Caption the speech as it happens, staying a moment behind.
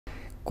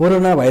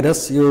Corona virus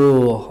यो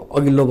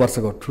अघिल्लो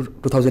वर्षको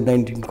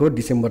 2019 को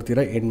डिसेम्बरतिर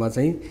एन्डमा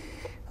चाहिँ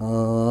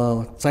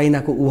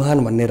चाइनाको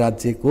वुहान भन्ने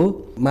राज्यको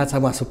माछा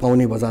मासु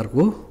पाउने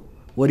बजारको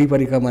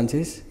वरिपरिका मान्छे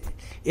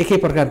एकै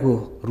प्रकारको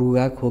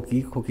रुगा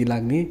खोकी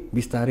लाग्ने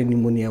बिस्तारै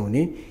निमोनिया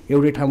हुने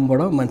एउटै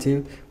ठाउँबाट मान्छे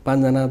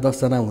 5 जना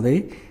 10 जना हुँदै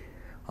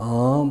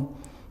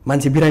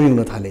मान्छे बिरामी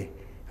हुन थाले।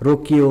 रोग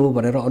के हो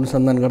भनेर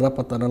अनुसन्धान गर्दा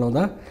पत्ता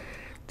नलाउँदा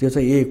त्यो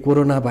चाहिँ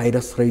कोरोना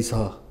भाइरस रहेछ।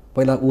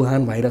 पहिला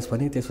वुहान भाइरस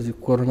भने त्यसपछि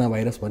कोरोना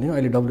भाइरस भन्यो।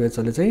 अहिले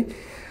WHO ले चाहिँ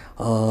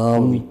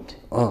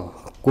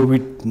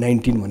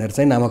कोभिड-19 भनेर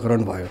चाहिँ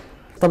नामाकरण भयो।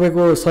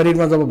 तपाईको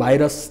शरीरमा जब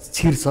भाइरस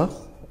छिर्छ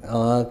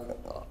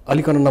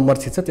अलिकन नम्बर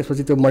छिर्छ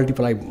त्यसपछि त्यो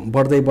मल्टिप्लाई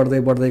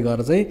बढ्दै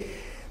गएर चाहिँ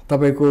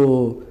तपाईको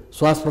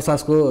श्वास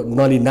प्रश्वासको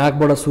नली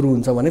नाकबाट सुरु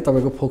हुन्छ भने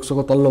तपाईको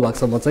फोक्सोको तल्लो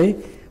भागसम्म चाहिँ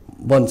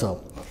बन्छ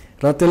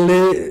र त्यसले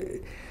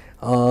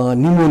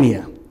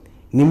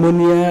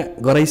निमोनिया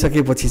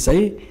गराइसकेपछि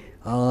चाहिँ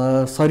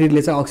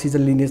शरीरले चाहिँ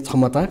अक्सिजन लिने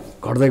क्षमता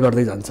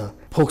घट्दै जान्छ।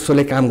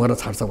 फोक्सोले काम गर्न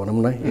छाड्छ भनौँ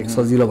न, एक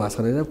सजिलो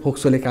भाषाले चाहिँ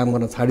फोक्सोले काम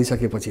गर्न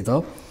छाडिसकेपछि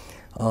त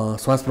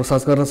श्वास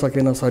प्रश्वास गर्न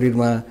सकेन,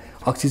 शरीरमा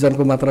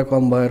अक्सिजनको मात्रा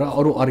कम भएर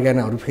अरू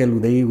अर्ग्यानहरू फेल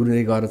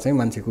हुँदै गएर चाहिँ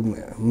मान्छेको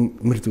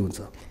मृत्यु हुन्छ।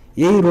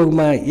 यही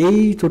रोगमा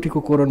यही चोटिको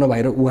कोरोना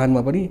भाइरस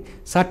वुहानमा पनि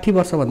 60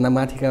 वर्षभन्दा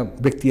माथिका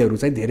व्यक्तिहरू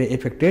चाहिँ धेरै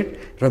एफेक्टेड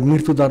र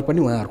मृत्यु दर पनि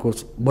उहाँहरूको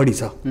बढी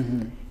छ।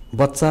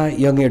 बच्चा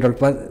यङ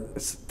एडल्टमा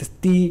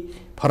त्यति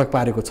फरक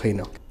पारेको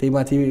छैन। त्यही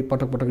माथि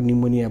पटक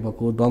निमोनिया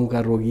भएको दमका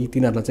रोगी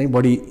तिनीहरूलाई चाहिँ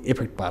बढी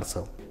इफेक्ट पार्छ।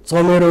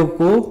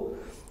 चमेरोको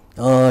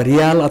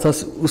रियाल अथवा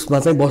उसमा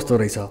चाहिँ बस्दो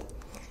रहेछ।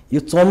 यो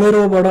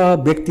चमेरोबाट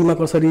व्यक्तिमा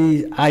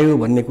कसरी आयो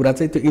भन्ने कुरा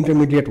चाहिँ त्यो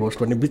इन्टरमिडिएट होस्ट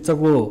भन्ने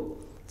बिचको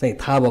चाहिँ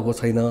थाहा भएको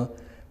छैन।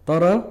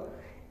 तर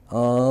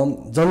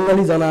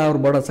जङ्गली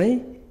जनावरबाट चाहिँ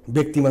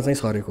व्यक्तिमा चाहिँ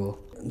सरेको।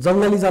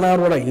 जङ्गली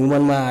जनावरबाट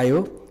ह्युमनमा आयो।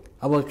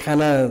 अब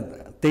खाना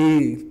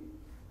त्यही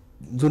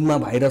जुनमा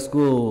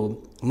भाइरसको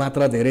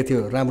मात्रा धेरै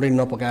थियो, राम्रै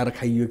नपकाएर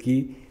खाइयो कि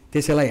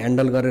त्यसैलाई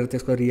ह्यान्डल गरेर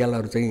त्यसको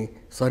रियालहरू चाहिँ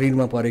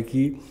शरीरमा पऱ्यो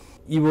कि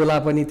इबोला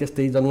पनि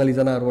त्यस्तै जङ्गली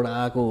जनावरबाट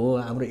आएको हो।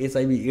 हाम्रो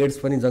एचआइभ एड्स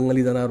पनि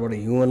जङ्गली जनावरबाट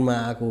ह्युमनमा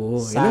आएको हो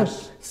हैन।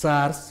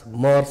 सार्स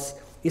मर्स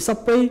यी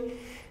सबै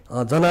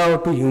जनावर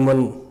टु ह्युमन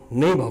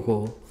नै भएको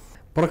हो।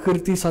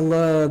 प्रकृतिसँग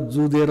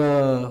जुधेर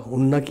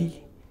हुन्न कि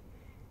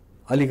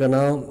अलिकन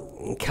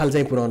ख्याल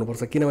चाहिँ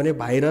पुर्याउनुपर्छ। किनभने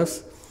भाइरस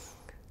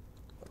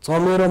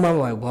चमेरोमा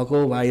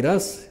भएको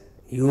भाइरस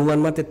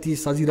ह्युमनमा त्यति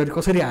सजिलै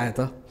कसरी आयो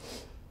त?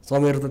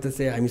 चमेरो त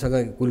त्यसै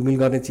हामीसँग घुलमिल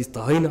गर्ने चिज त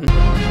होइन।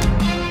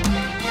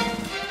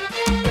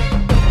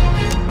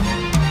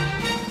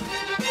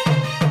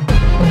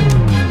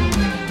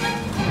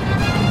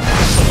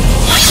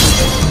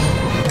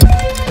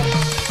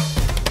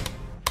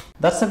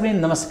 दर्शकवृन्द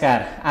नमस्कार।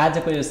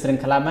 आजको यो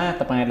श्रृङ्खलामा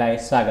तपाईलाई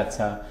स्वागत छ।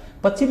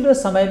 पछिल्लो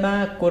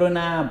समयमा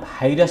कोरोना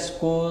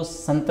भाइरसको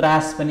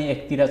सन्तास पनि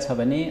एकतिर छ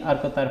भने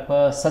अर्कोतर्फ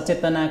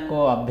सचेतनाको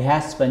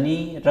अभ्यास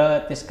पनि र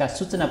त्यसका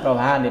सूचना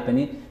प्रवाहले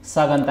पनि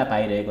सघनता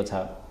पाइरहेको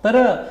छ। तर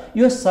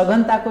यो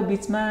सघनताको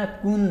बिचमा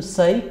कुन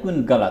सही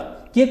कुन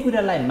गलत, के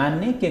कुरालाई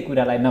मान्ने के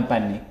कुरालाई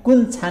नमान्ने, कुन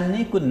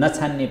छान्ने कुन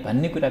नछान्ने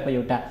भन्ने कुराको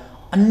एउटा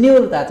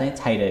अन्योलता चाहिँ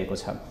छाइरहेको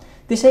छ।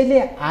 त्यसैले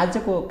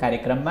आजको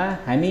कार्यक्रममा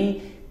हामी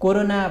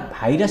कोरोना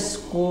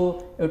भाइरसको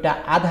एउटा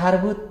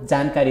आधारभूत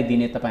जानकारी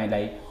दिने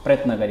तपाईलाई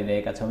प्रयत्न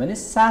गरिरहेका छौँ भने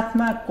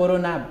साथमा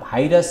कोरोना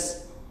भाइरस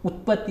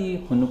उत्पत्ति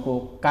हुनुको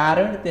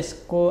कारण,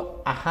 त्यसको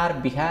आहार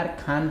विहार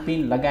खानपिन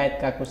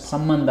लगायतकाको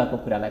सम्बन्धको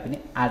कुरालाई पनि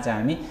आज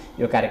हामी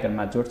यो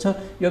कार्यक्रममा जोड्छौँ।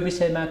 यो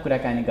विषयमा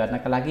कुराकानी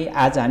गर्नका लागि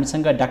आज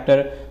हामीसँग डाक्टर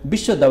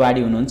विश्व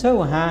दवाडी हुनुहुन्छ।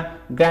 उहाँ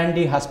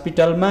ग्रान्डी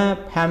हस्पिटलमा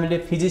फ्यामिली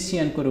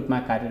फिजिसियनको रूपमा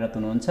कार्यरत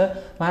हुनुहुन्छ।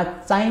 उहाँ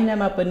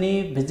चाइनामा पनि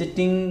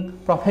भिजिटिङ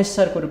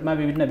प्रोफेसरको रूपमा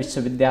विभिन्न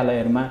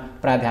विश्वविद्यालयहरूमा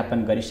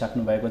प्राध्यापन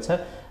गरिसक्नु भएको छ।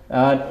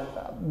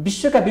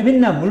 विश्वका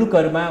विभिन्न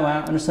मुलुकहरूमा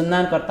उहाँ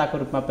अनुसन्धानकर्ताको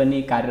रूपमा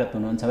पनि कार्यरत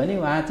हुनुहुन्छ भने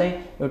उहाँ चाहिँ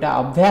एउटा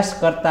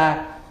अभ्यासकर्ता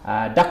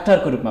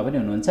डाक्टरको रूपमा पनि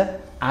हुनुहुन्छ।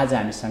 आज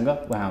हामीसँग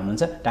उहाँ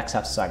हुनुहुन्छ। डाक्टर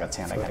साहब स्वागत छ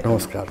यहाँलाई।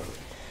 नमस्कार।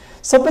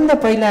 सबभन्दा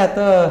पहिला त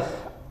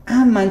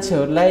आम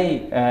मान्छेहरूलाई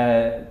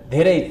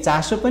धेरै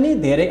चासो पनि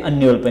धेरै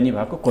अन्यल पनि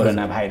भएको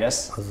कोरोना भाइरस,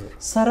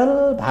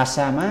 सरल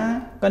भाषामा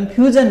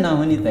कन्फ्युजन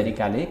नहुने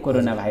तरिकाले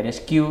कोरोना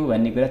भाइरस के हो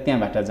भन्ने कुरा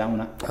त्यहाँबाट जाउँ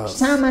न,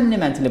 सामान्य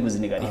मान्छेले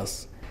बुझ्ने गरी।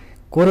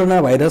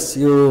 कोरोना भाइरस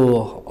यो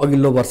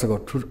अघिल्लो वर्षको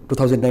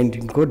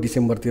 2019 को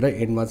डिसेम्बरतिर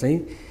एन्डमा चाहिँ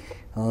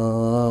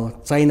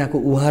चाइनाको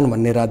वुहान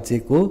भन्ने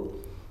राज्यको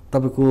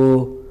तपाईको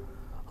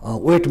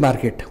वेट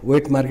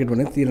मार्केट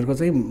भने तिनीहरूको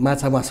चाहिँ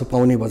माछा मासु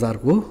पाउने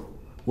बजारको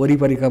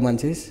वरिपरिका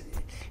मान्छे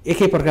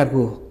एकै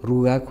प्रकारको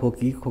रुगा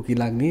खोकी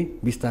लाग्ने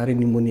बिस्तारै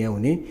निमोनिया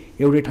हुने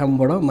एउटै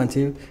ठाउँबाट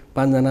मान्छे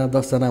 5 जना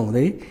 10 जना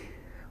हुँदै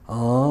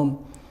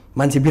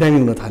मान्छे बिरामी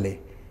हुन थाले।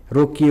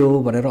 रोग के हो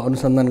भनेर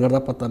अनुसन्धान गर्दा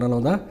पत्ता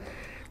नलाउँदा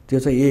त्यो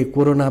चाहिँ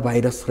कोरोना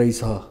भाइरस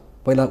रहेछ।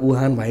 पहिला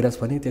वुहान भाइरस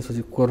भने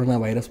त्यसपछि कोरोना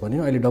भाइरस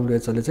भन्यो। अहिले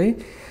WHO ले चाहिँ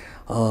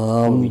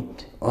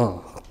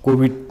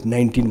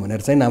कोभिड-19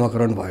 भनेर चाहिँ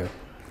नामाकरण भयो।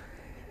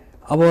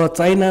 अब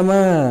चाइनामा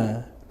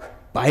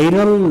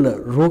भाइरल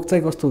रोग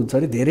चाहिँ कस्तो हुन्छ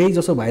भने धेरै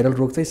जसो भाइरल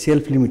रोग चाहिँ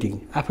सेल्फ लिमिटिङ,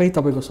 आफै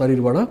तपाईको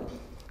शरीरबाट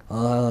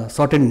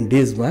सर्टेन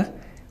डेजमा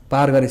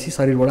पार गरेपछि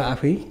शरीरबाट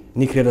आफै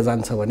निख्रेर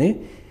जान्छ भने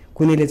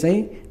कुनैले चाहिँ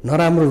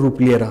नराम्रो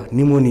रूप लिएर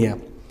निमोनिया,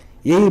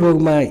 यही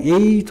रोगमा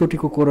यही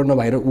चोटिको कोरोना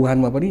भाइरस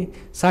वुहानमा पनि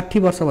 60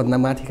 वर्षभन्दा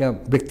माथिका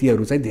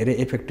व्यक्तिहरू चाहिँ धेरै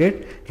एफेक्टेड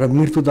र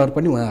मृत्युदर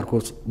पनि उहाँहरूको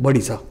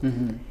बढी छ।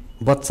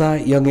 बच्चा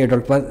यङ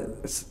एडल्टमा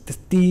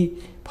त्यति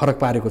फरक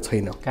पारेको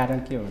छैन। कारण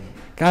के हो?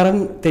 कारण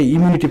त्यही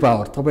इम्युनिटी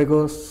पावर, तपाईँको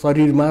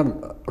शरीरमा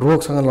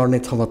रोगसँग लड्ने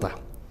क्षमता।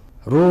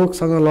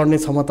 रोगसँग लड्ने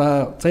क्षमता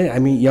चाहिँ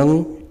हामी यङ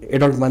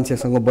एडल्ट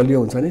मान्छेसँग बलियो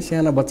हुन्छ भने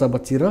साना बच्चा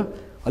बच्ची र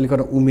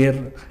अलिकति उमेर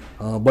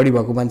बढी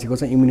भएको मान्छेको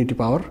चाहिँ इम्युनिटी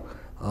पावर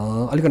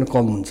अलिकति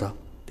कम हुन्छ।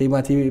 त्यही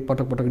माथि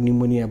पटक पटक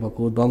निमोनिया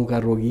भएको दमका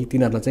रोगी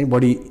तिनीहरूलाई चाहिँ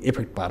बढी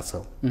इफेक्ट पार्छ।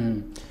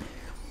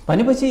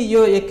 भनेपछि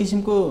यो एक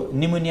किसिमको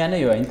निमोनिया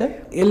नै हो हैन त?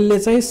 यसले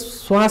चाहिँ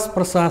श्वास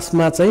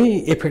प्रश्वासमा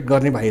चाहिँ इफेक्ट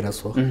गर्ने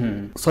भाइरस हो।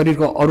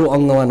 शरीरको अरू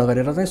अङ्गमा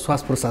नगरेर चाहिँ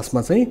श्वास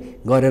प्रश्वासमा चाहिँ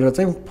गरेर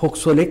चाहिँ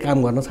फोक्सोले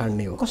काम गर्न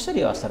छाड्ने हो।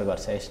 कसरी असर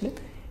गर्छ यसले?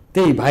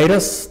 त्यही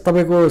भाइरस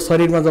तपाईँको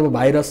शरीरमा जब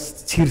भाइरस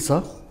छिर्छ,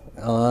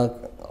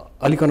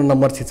 अलिकन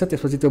नम्बर छिर्छ,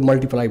 त्यसपछि त्यो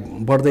मल्टिप्लाई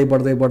बढ्दै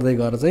बढ्दै बढ्दै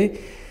गएर चाहिँ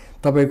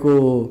तपाईँको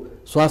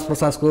श्वास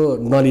प्रश्वासको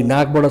नली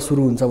नाकबाट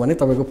सुरु हुन्छ भने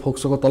तपाईँको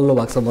फोक्सोको तल्लो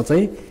भागसम्म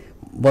चाहिँ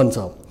बन्छ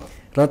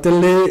र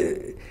त्यसले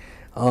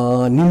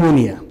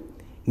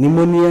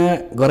निमोनिया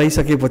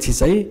गराइसकेपछि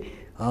चाहिँ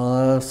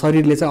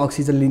शरीरले चाहिँ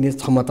अक्सिजन लिने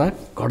क्षमता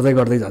घट्दै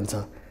घट्दै जान्छ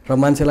र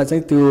मान्छेलाई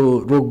चाहिँ त्यो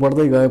रोग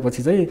बढ्दै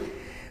गएपछि चाहिँ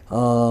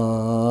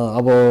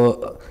अब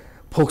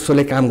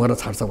फोक्सोले काम गर्न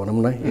छाड्छ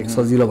भनौँ न, एक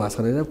सजिलो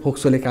भाषाले चाहिँ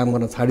फोक्सोले काम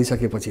गर्न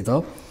छाडिसकेपछि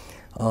त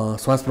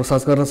श्वास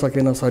प्रश्वास गर्न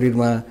सकेन,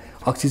 शरीरमा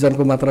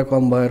अक्सिजनको मात्रा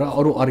कम भएर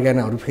अरू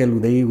अर्ग्यानहरू फेल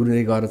हुँदै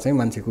हुँदै गएर चाहिँ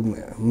मान्छेको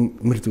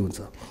मृत्यु हुन्छ।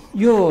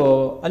 यो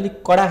अलिक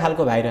कडा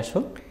खालको भाइरस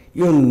हो।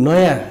 यो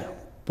नयाँ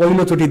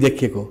पहिलोचोटि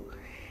देखिएको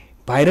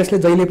भाइरसले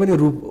जहिले पनि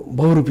रूप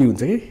बहुरूपी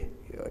हुन्छ कि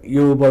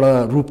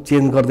योबाट रूप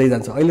चेन्ज गर्दै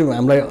जान्छ। अहिले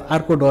हामीलाई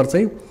अर्को डर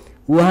चाहिँ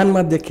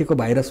वुहानमा देखिएको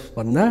भाइरस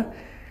भन्दा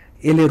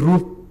यसले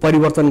रूप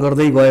परिवर्तन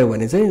गर्दै गयो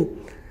भने चाहिँ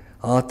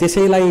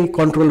त्यसैलाई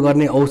कन्ट्रोल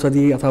गर्ने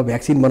औषधि अथवा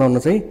भ्याक्सिन बनाउन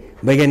चाहिँ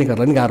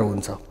वैज्ञानिकहरूलाई पनि गाह्रो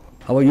हुन्छ।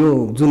 अब यो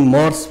जुन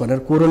मर्स भनेर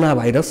कोरोना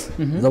भाइरस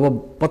जब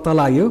पत्ता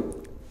लाग्यो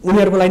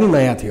उनीहरूको लागि नै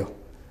नयाँ थियो।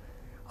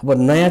 अब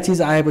नयाँ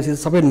चिज आएपछि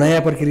सबै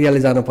नयाँ प्रक्रियाले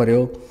जानु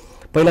पर्यो।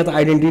 पहिला त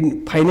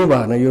आइडेन्टिफाई नै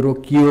भएन यो रोग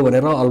के हो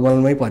भनेर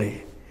अलमलमै परे,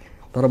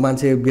 तर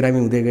मान्छे बिरामी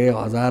हुँदै गए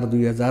 1000,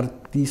 2000,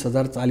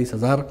 30,000,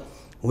 40,000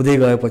 हुँदै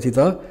गएपछि त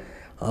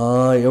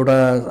एउटा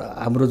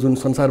हाम्रो जुन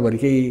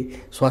संसारभरिकै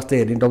स्वास्थ्य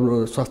हेर्ने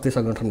स्वास्थ्य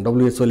सङ्गठन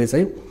WHO ले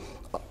चाहिँ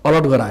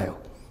अलर्ट गरायो।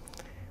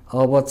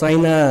 अब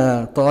चाइना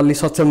त अलि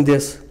सक्षम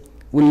देश,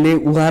 उसले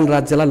वुहान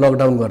राज्यलाई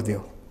लकडाउन गरिदियो,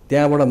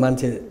 त्यहाँबाट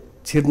मान्छे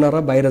छिर्न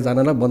र बाहिर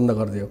जानलाई बन्द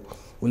गरिदियो।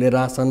 उसले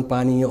रासन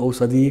पानी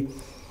औषधि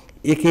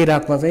एकै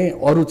रातमा चाहिँ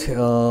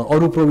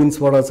अरू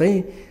प्रोभिन्सबाट चाहिँ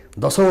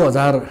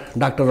 10,000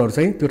 डाक्टरहरू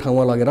चाहिँ त्यो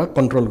ठाउँमा लगेर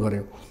कन्ट्रोल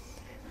गर्यो।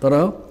 तर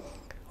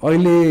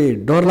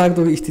अहिले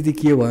डरलाग्दो स्थिति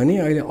के भयो भने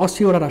अहिले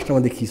 80वटा राष्ट्रमा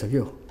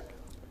देखिसक्यो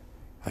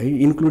है,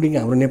 इन्क्लुडिङ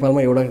हाम्रो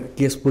नेपालमा एउटा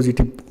केस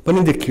पोजिटिभ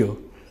पनि देखियो।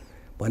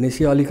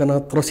 भनेपछि अलिकन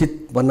त्रसित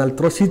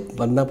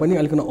भन्दा पनि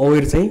अलिकन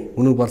अवेर चाहिँ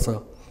हुनुपर्छ।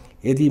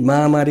 यदि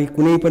महामारी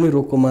कुनै पनि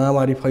रोगको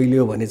महामारी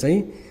फैलियो भने चाहिँ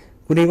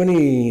कुनै पनि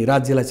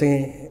राज्यलाई चाहिँ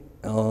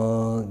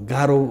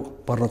गाह्रो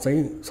पर्न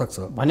चाहिँ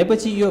सक्छ।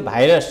 भनेपछि यो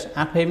भाइरस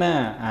आफैमा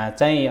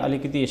चाहिँ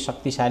अलिकति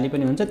शक्तिशाली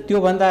पनि हुन्छ,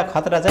 त्योभन्दा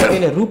खतरा चाहिँ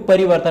त्यसले रूप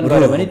परिवर्तन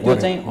गर्यो भने त्यो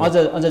चाहिँ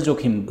अझ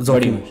जोखिम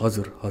बढी।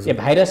 हजुर यो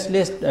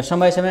भाइरसले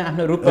समय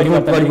आफ्नो रूप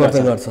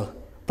परिवर्तन गर्छ।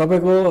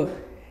 तपाईँको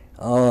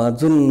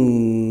जुन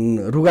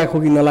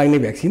रुगाखोकी नलाग्ने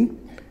भ्याक्सिन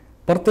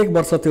प्रत्येक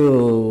वर्ष त्यो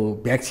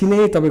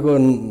भ्याक्सिनै तपाईँको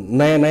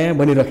नयाँ नयाँ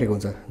बनिरहेको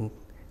हुन्छ।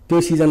 त्यो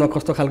सिजनमा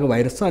कस्तो खालको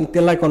भाइरस छ अनि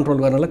त्यसलाई कन्ट्रोल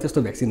गर्नलाई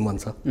त्यस्तो भ्याक्सिन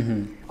बन्छ।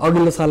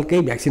 अघिल्लो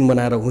सालकै भ्याक्सिन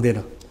बनाएर हुँदैन।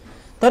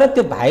 तर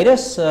त्यो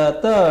भाइरस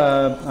त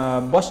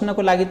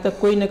बस्नको लागि त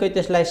कोही न कोही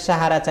त्यसलाई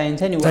सहारा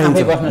चाहिन्छ नि,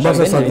 आफै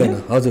बस्न सक्दैन।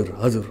 हजुर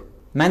हजुर,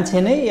 मान्छे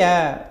नै या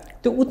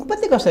त्यो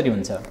उत्पत्ति कसरी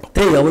हुन्छ?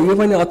 त्यही अब यो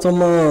पनि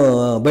अचम्म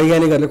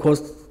वैज्ञानिकहरूले खोज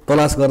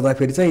तलास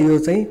गर्दाखेरि चाहिँ यो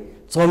चाहिँ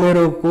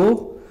चमेरोको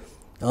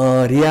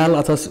रियाल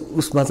अथवा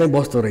उसमा चाहिँ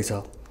बस्दो रहेछ।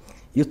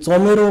 यो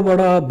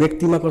चमेरोबाट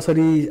व्यक्तिमा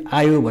कसरी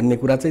आयो भन्ने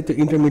कुरा चाहिँ त्यो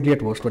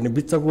इन्टरमिडिएट होस्ट भन्ने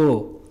बिचको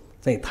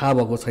चाहिँ थाहा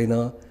भएको छैन।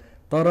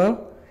 तर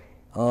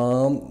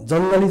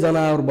जङ्गली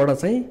जनावरबाट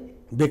चाहिँ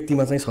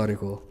व्यक्तिमा चाहिँ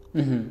सरेको हो।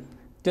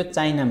 त्यो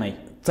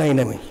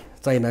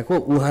चाइनाको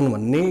वुहान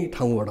भन्ने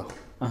ठाउँबाट।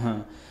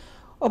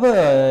 अब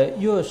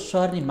यो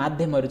सर्ने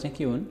माध्यमहरू चाहिँ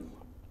के हुन्,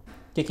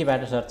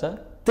 केबाट सर्छ?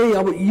 त्यही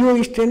अब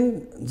यो स्ट्रेन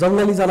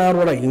जङ्गली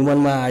जनावरबाट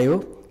ह्युमनमा आयो।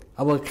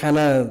 अब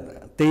खाना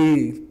त्यही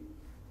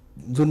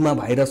जुनमा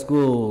भाइरसको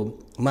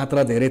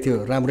मात्रा धेरै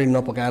थियो, राम्रै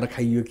नपकाएर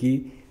खाइयो कि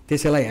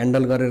त्यसैलाई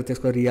ह्यान्डल गरेर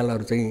त्यसको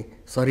रियालहरू चाहिँ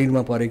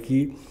शरीरमा पऱ्यो कि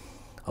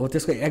अब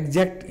त्यसको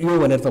एक्ज्याक्ट यो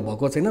भनेर त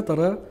भएको छैन। तर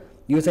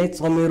यो चाहिँ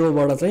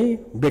चमेरोबाट चाहिँ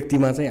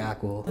व्यक्तिमा चाहिँ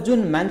आएको हो। जुन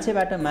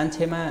मान्छेबाट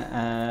मान्छेमा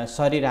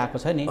शरीर आएको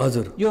छ नि,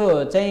 हजुर, यो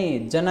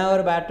चाहिँ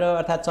जनावरबाट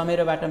अर्थात्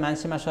चमेरोबाट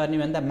मान्छेमा सर्ने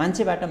भन्दा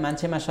मान्छेबाट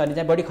मान्छेमा सर्ने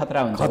चाहिँ बढी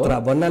खतरा हुन्छ। खतरा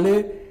भन्नाले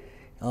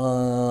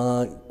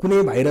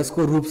कुनै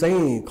भाइरसको रूप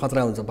चाहिँ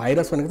खतरा हुन्छ।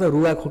 भाइरस भनेको त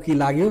रुगा खोकी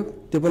लाग्यो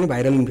त्यो पनि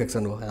भाइरल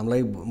इन्फेक्सन हो।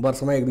 हामीलाई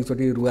वर्षमा 1-2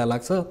 चोटि रुगा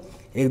लाग्छ,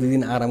 1-2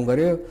 दिन आराम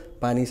गर्यो,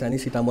 पानी सानी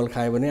सिटामोल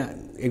खायो भने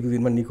 1-2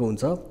 दिनमा निको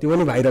हुन्छ, त्यो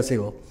पनि भाइरसै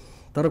हो।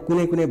 तर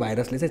कुनै कुनै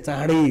भाइरसले चाहिँ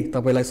चाँडै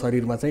तपाईँलाई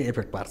शरीरमा चाहिँ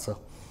एफेक्ट पार्छ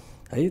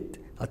है।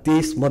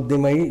 त्यस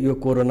मध्येमै यो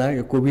कोरोना,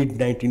 यो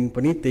कोभिड-19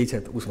 पनि त्यही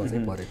छ उसमा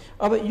चाहिँ पर्यो।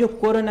 अब यो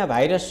कोरोना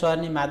भाइरस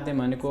सर्ने माध्यम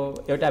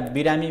भनेको एउटा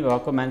बिरामी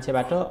भएको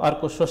मान्छेबाट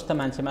अर्को स्वस्थ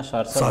मान्छेमा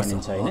सर्छ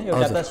भनिन्छ होइन।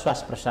 एउटा त श्वास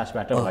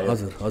प्रश्वासबाट भयो,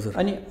 हजुर हजुर,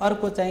 अनि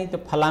अर्को चाहिँ त्यो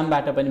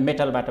फलामबाट पनि,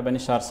 मेटलबाट पनि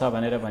सर्छ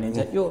भनेर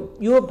भनिन्छ।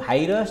 यो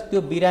भाइरस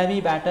त्यो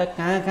बिरामीबाट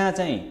कहाँ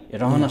चाहिँ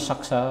रहन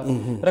सक्छ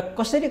र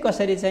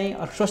कसरी चाहिँ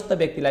स्वस्थ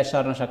व्यक्तिलाई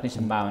सर्न सक्ने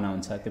सम्भावना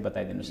हुन्छ त्यो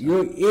बताइदिनुहोस्। यो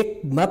एक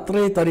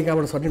मात्रै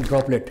तरिकाबाट सर्ने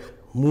ड्रपलेट,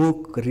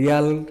 मुख,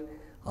 रियाल,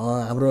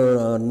 हाम्रो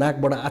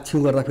नाकबाट आछ्यु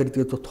गर्दाखेरि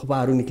त्यो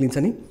थोपाहरू निक्लिन्छ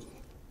नि,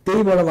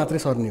 त्यहीबाट मात्रै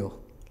सर्ने हो,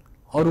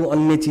 अरू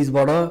अन्य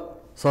चिजबाट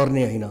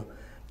सर्ने होइन।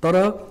 तर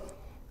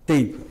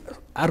त्यही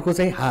अर्को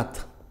चाहिँ हात,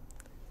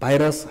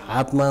 भाइरस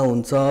हातमा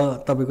हुन्छ।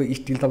 तपाईँको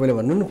स्टिल, तपाईँले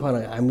भन्नु न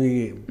हामी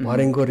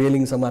भर्याङको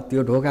रेलिङ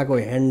समात्यो, ढोकाको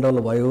ह्यान्डल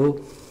भयो,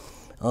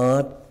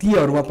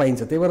 तीहरूमा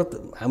पाइन्छ। त्यही भएर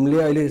हामीले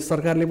अहिले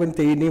सरकारले पनि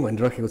त्यही नै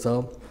भनिराखेको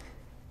छ,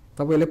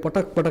 तपाईँले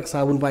पटक पटक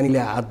साबुन पानीले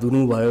हात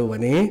धुनुभयो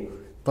भने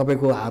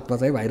तपाईँको हातमा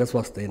चाहिँ भाइरस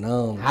बस्दैन।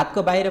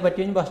 हातको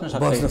बाहिरपट्टि पनि बस्न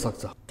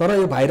सक्छ।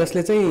 तर यो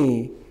भाइरसले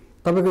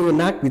चाहिँ तपाईँको यो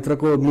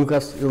नाकभित्रको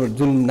म्युकस, यो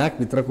जुन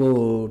नाकभित्रको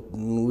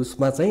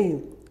उसमा चाहिँ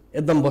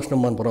एकदम बस्न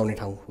मन पराउने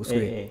ठाउँ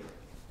उसले,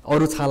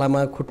 अरू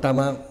छालामा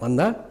खुट्टामा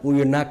भन्दा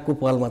यो नाकको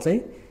पालमा चाहिँ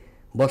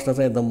बस्न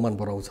चाहिँ एकदम मन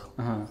पराउँछ।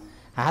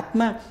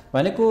 हातमा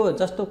भनेको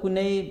जस्तो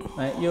कुनै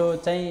यो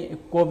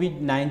चाहिँ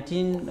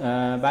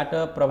कोभिड-19 बाट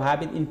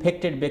प्रभावित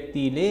इन्फेक्टेड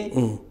व्यक्तिले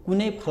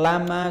कुनै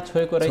फलाममा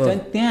छोएको रहेछ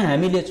भने त्यहाँ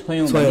हामीले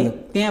छोयौँ भने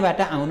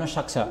त्यहाँबाट आउन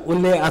सक्छ।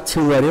 उसले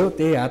आछ्यु गर्यो,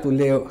 त्यही हात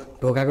उसले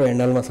ढोकाको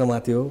ह्यान्डलमा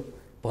समात्यो,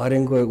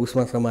 भर्याङको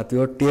उसमा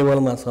समात्यो,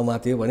 टेबलमा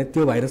समात्यो भने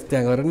त्यो भाइरस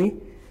त्यहाँ गएर नि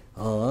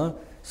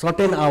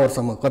सर्टेन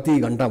आवरसम्म, कति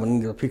घन्टा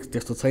भन्ने फिक्स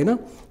त्यस्तो छैन,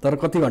 तर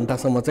कति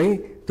घन्टासम्म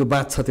चाहिँ त्यो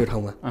बाँच्छ त्यो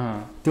ठाउँमा।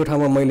 त्यो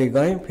ठाउँमा मैले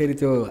गएँ, फेरि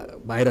त्यो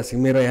भाइरस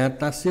मेरो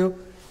यहाँ टाँस्यो,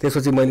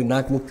 त्यसपछि मैले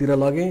नाकमुखतिर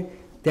लगेँ,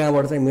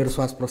 त्यहाँबाट चाहिँ मेरो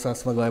श्वास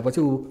प्रश्वासमा गएपछि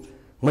ऊ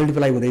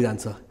मल्टिप्लाई हुँदै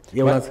जान्छ।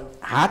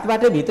 एउटा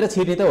हातबाटै भित्र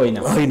छिर्ने त होइन,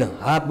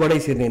 हातबाटै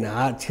छिर्ने होइन,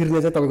 हात छिर्ने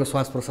चाहिँ तपाईँको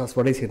श्वास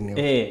प्रश्वासबाटै छिर्ने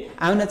हो।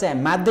 आउन चाहिँ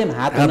माध्यम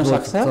हात हुन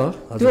सक्छ,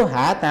 त्यो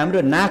हात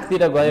हाम्रो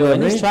नाकतिर गयो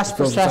भने श्वास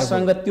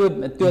प्रश्वाससँग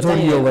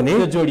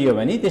त्यो जोडियो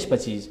भने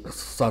त्यसपछि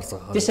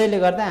सर्छ। त्यसैले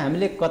गर्दा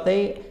हामीले कतै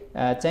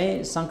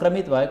चाहिँ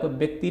सङ्क्रमित भएको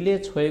व्यक्तिले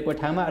छोएको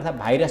ठाउँमा अर्थात्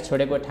भाइरस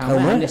छोडेको ठाउँमा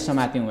हामीले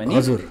समात्यौँ भने,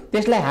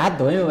 त्यसलाई हात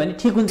धोयौँ भने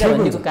ठिक हुन्छ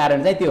भन्नेको कारण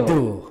चाहिँ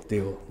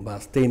त्यो हो।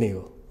 बस त्यही नै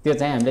हो। त्यो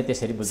चाहिँ हामीले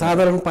त्यसरी बुझ्छौँ।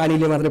 साधारण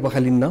पानीले मात्रै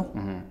पखालिन्न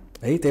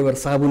है, त्यही भएर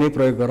साबुनै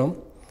प्रयोग गरौँ।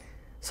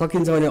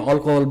 सकिन्छ भने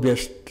अल्कोहल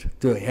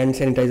बेस्ड त्यो ह्यान्ड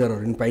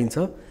सेनिटाइजरहरू पनि पाइन्छ,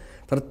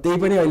 तर त्यही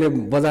पनि अहिले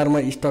बजारमा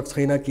स्टक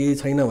छैन, केही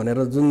छैन भनेर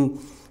जुन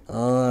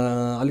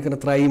अलिकति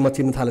त्राही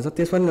मचिन थालेछ,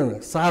 त्यसमा नि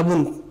साबुन,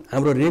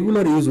 हाम्रो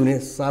रेगुलर युज हुने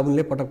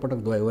साबुनले पटक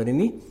पटक धोयो भने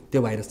नि त्यो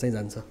भाइरस चाहिँ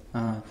जान्छ।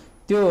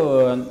 त्यो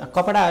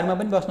कपडाहरूमा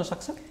पनि बस्न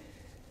सक्छ।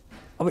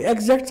 अब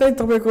एक्ज्याक्ट चाहिँ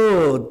तपाईँको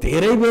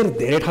धेरै बेर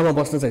धेरै ठाउँमा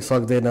बस्न चाहिँ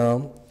सक्दैन,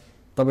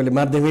 तपाईँले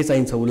माध्यमै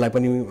चाहिन्छ उसलाई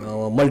पनि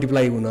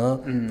मल्टिप्लाई हुन।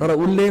 तर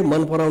उसले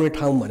मन पराउने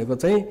ठाउँ भनेको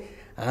चाहिँ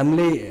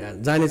हामीले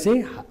जाने चाहिँ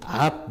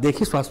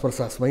हातदेखि श्वास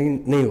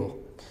प्रश्वासमै नै हो।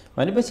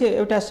 भनेपछि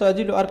एउटा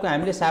सजिलो अर्को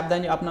हामीले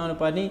सावधानी अपनाउनु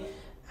पर्ने,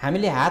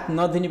 हामीले हात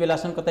नधुने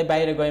बेलासम्म कतै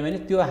बाहिर गयौँ भने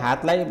त्यो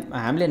हातलाई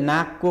हामीले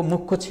नाकको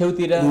मुखको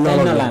छेउतिर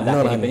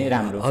नलाँदाखेरि पनि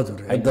राम्रो। हजुर,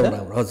 एकदम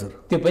राम्रो। हजुर,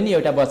 त्यो पनि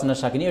एउटा बच्न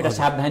सक्ने, एउटा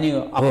सावधानी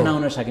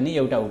अपनाउन सक्ने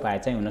एउटा उपाय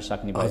चाहिँ हुन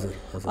सक्ने भयो।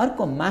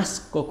 अर्को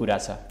मास्कको कुरा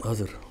छ।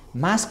 हजुर,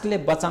 मास्कले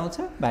बचाउँछ,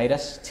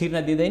 भाइरस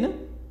छिर्न दिँदैन।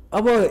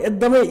 अब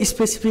एकदमै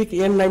स्पेसिफिक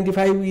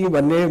N95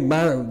 भन्ने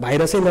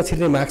भाइरसै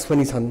नछिर्ने मास्क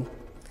पनि छन्,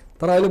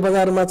 तर अहिले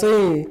बजारमा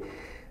चाहिँ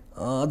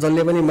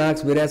जसले पनि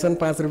मास्क भेराछन्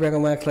 5 रुपियाँको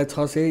मास्कलाई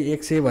 600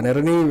 100 भनेर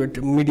नै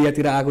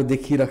मिडियातिर आएको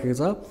देखिरहेको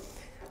छ।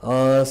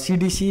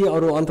 CDC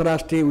अरू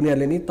अन्तर्राष्ट्रिय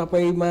उनीहरूले नि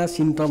तपाईँमा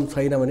सिम्टम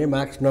छैन भने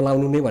मास्क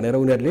नलाउनु नै भनेर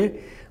उनीहरूले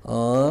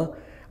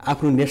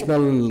आफ्नो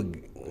नेसनल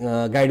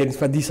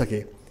गाइडेन्समा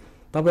दिइसके।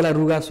 तपाईँलाई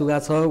रुगासुगा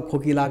छ,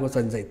 खोकी लागेको छ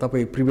भने चाहिँ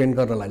तपाईँ प्रिभेन्ट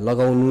गर्नलाई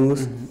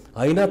लगाउनुहोस्,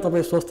 होइन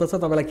तपाईँ स्वस्थ छ,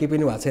 तपाईँलाई केही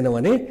पनि भएको छैन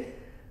भने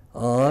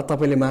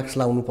तपाईँले मास्क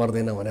लाउनु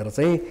पर्दैन भनेर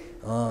चाहिँ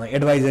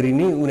एडभाइजरी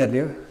नै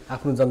उनीहरूले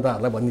आफ्नो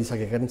जनताहरूलाई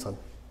भनिदिइसकेका पनि छन्।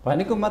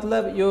 भनेको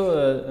मतलब यो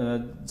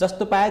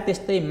जस्तो पाए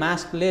त्यस्तै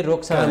मास्कले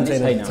रोक्छ भन्ने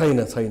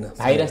छैन, छैन,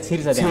 भाइरस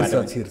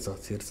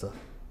छिर्छ।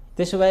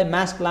 त्यसो भए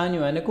मास्क लाउने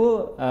भनेको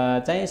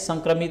चाहिँ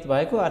सङ्क्रमित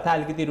भएको अथवा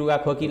अलिकति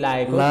रुगाखोकी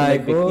लागेको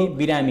व्यक्ति,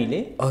 बिरामीले,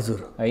 हजुर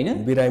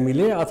होइन,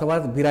 बिरामीले अथवा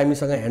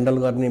बिरामीसँग ह्यान्डल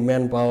गर्ने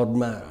म्यान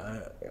पावरमा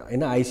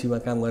होइन, आइसियुमा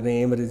काम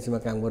गर्ने, इमर्जेन्सीमा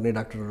काम गर्ने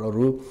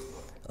डाक्टरहरू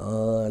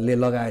ले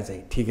लगाए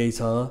चाहिँ ठिकै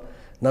छ,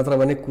 नत्र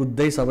भने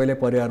कुद्दै सबैले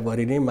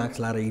परिवारभरि नै मास्क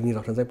लाएर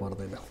हिँडिराख्नु चाहिँ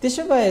पर्दैन।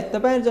 त्यसो भए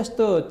तपाईँ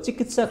जस्तो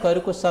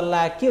चिकित्सकहरूको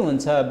सल्लाह के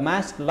हुन्छ?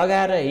 मास्क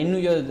लगाएर हिँड्नु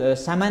यो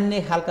सामान्य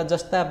खालका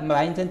जस्ता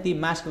पाइन्छन् ती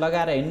मास्क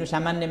लगाएर हिँड्नु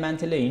सामान्य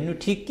मान्छेले हिँड्नु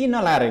ठिक कि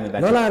नलाएर हिँड्नु?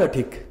 नलाएर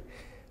ठिक।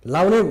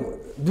 लाउने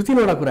 2-3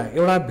 वटा कुरा,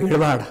 एउटा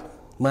भिडभाड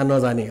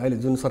नजाने अहिले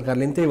जुन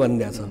सरकारले पनि त्यही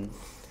भनिदिएको छ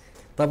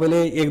तपाईँले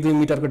 1-2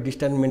 मिटरको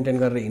डिस्टेन्स मेन्टेन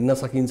गरेर हिँड्न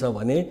सकिन्छ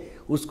भने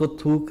उसको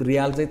थुक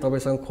रियाल चाहिँ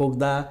तपाईँसँग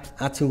खोक्दा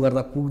आँछु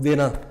गर्दा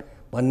पुग्दैन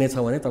भन्ने छ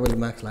भने तपाईँले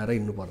मास्क लाएर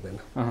हिँड्नु पर्दैन।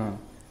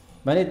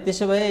 भने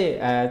त्यसो भए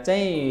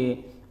चाहिँ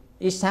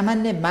यी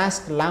सामान्य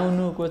मास्क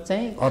लाउनुको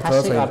चाहिँ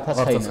खासै अर्थ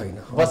छैन,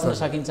 बच्न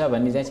सकिन्छ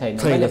भन्ने चाहिँ छैन।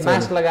 मैले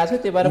मास्क लगाएको छु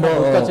त्यही भएर म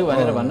ढुक्क छु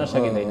भनेर भन्न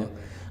सकिँदैन।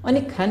 अनि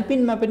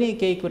खानपिनमा पनि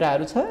केही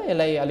कुराहरू छ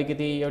यसलाई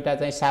अलिकति एउटा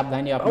चाहिँ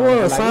सावधानी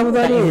अपनाउनु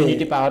लागि,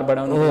 इम्युनिटी पावर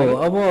बढाउनु लागि?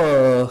 अब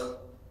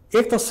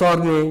एक त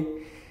सर्ने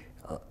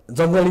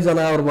जङ्गली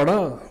जनावरबाट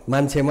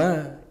मान्छेमा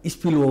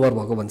स्पिल ओभर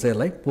भएको भन्छ,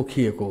 यसलाई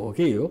पोखिएको हो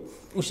कि यो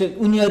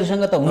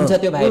उनीहरूसँग त हुन्छ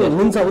त्यो भाइरस,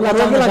 हुन्छ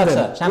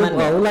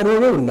उसलाई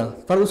रोगै हुन्न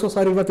तर उसको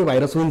शरीरमा त्यो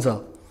भाइरस हुन्छ।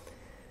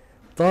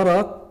 तर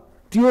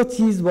त्यो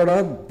चिजबाट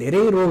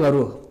धेरै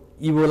रोगहरू,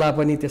 इबोला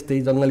पनि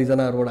त्यस्तै जङ्गली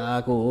जनावरबाट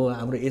आएको हो,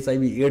 हाम्रो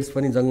एचआइभी एड्स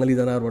पनि जङ्गली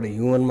जनावरबाट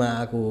ह्युमनमा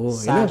आएको हो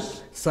होइन,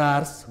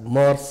 सार्स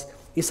मर्स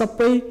यी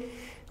सबै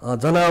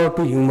जनावर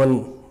टु ह्युमन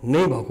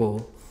नै भएको हो।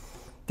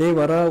 त्यही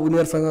भएर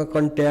उनीहरूसँग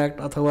कन्ट्याक्ट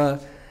अथवा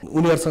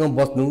उनीहरूसँग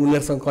बस्नु,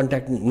 उनीहरूसँग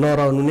कन्ट्याक्ट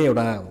नरहनु नै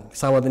एउटा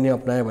सावधानी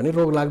अपनायो भने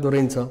रोग लाग्दो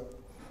रहन्छ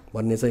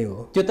भन्ने चाहिँ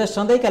हो। त्यो त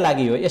सधैँका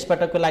लागि हो,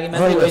 यसपटकको लागि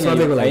मात्रै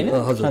होइन,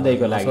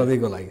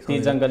 सधैँको लागि ती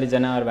जङ्गली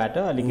जनावरबाट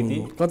अलिकति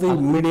कतै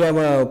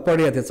मिडियामा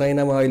पढेको थियो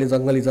चाइनामा अहिले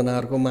जङ्गली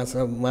जनावरको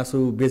मासु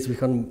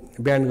बेचबिखन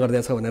ब्यान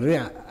गरिदिएको छ भनेर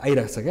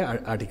आइरहेको छ क्या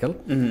आर्टिकल।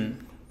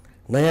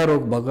 नयाँ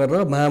रोग भएको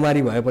र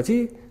महामारी भएपछि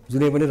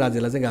जुनै पनि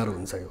राज्यलाई चाहिँ गाह्रो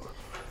हुन्छ यो।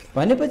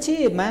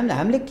 भनेपछि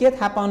हामीले के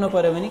थाहा पाउनु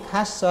पर्यो भने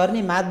खास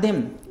सर्ने माध्यम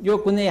यो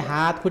कुनै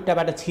हात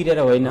खुट्टाबाट छिरेर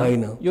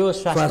होइन, यो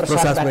श्वास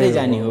प्रश्वासबाटै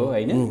जाने हो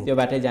होइन,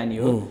 त्योबाटै जाने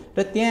हो।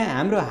 र त्यहाँ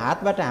हाम्रो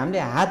हातबाट हामीले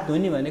हात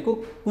धुने भनेको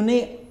कुनै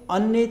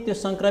अन्य त्यो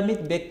सङ्क्रमित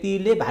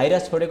व्यक्तिले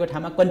भाइरस छोडेको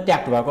ठाउँमा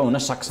कन्ट्याक्ट भएको हुन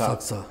सक्छ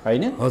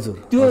होइन।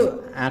 त्यो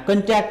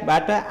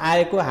कन्ट्याक्टबाट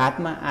आएको,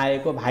 हातमा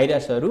आएको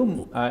भाइरसहरू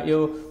यो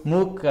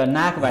मुख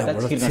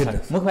नाकबाट छिर्न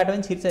सक्छ, मुखबाट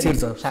पनि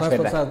छिर्छ,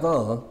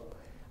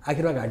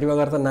 आखिरमा घाँटीमा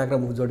गएर त नाक र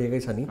मुख जोडिएकै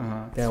छ नि,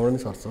 त्यहाँबाट पनि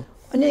सर्छ।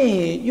 अनि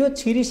यो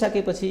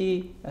छिरिसकेपछि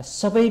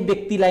सबै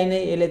व्यक्तिलाई नै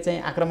यसले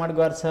चाहिँ आक्रमण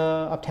गर्छ,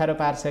 अप्ठ्यारो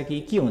पार्छ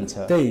कि के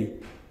हुन्छ? त्यही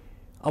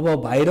अब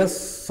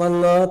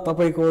भाइरससँग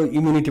तपाईँको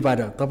इम्युनिटी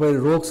पाएर तपाईँ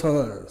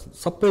रोगसँग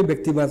सबै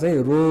व्यक्तिमा चाहिँ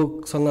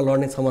रोगसँग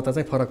लड्ने क्षमता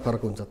चाहिँ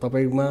फरक हुन्छ,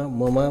 तपाईँमा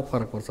ममा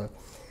फरक पर्छ।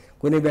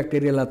 कुनै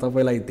ब्याक्टेरियालाई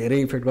तपाईँलाई धेरै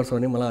इफेक्ट गर्छ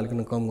भने मलाई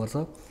अलिकति कम गर्छ।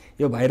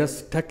 यो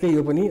भाइरस ठ्याक्कै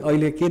यो पनि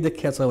अहिले के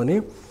देखिएको छ भने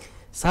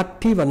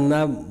 60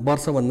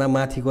 वर्षभन्दा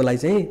माथिकोलाई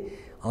चाहिँ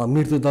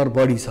मृत्युदर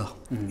बढी छ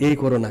यही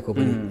कोरोनाको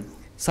पनि।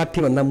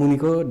 60 भन्दा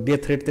मुनिको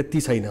डेथ रेट त्यति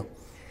छैन।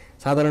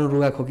 साधारण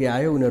रुगाखोकी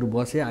आयो, उनीहरू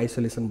बसे,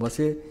 आइसोलेसन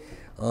बसे,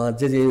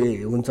 जे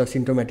हुन्छ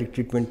सिम्टोमेटिक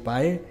ट्रिटमेन्ट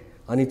पाए,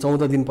 अनि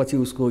 14 दिनपछि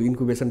उसको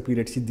इन्क्युबेसन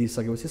पिरियड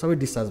सिद्धिसकेपछि सबै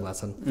डिस्चार्ज भएको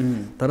छन्।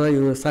 तर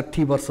यो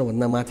 60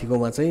 वर्षभन्दा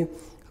माथिकोमा चाहिँ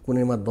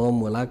कुनैमा दम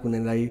होला,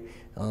 कुनैलाई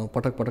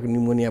पटक पटक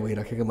निमोनिया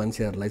भइराखेको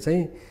मान्छेहरूलाई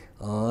चाहिँ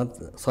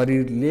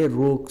शरीरले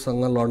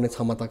रोगसँग लड्ने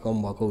क्षमता कम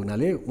भएको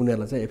हुनाले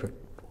उनीहरूलाई चाहिँ इफेक्ट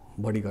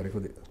बढी गरेको।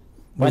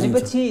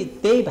 भनेपछि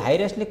त्यही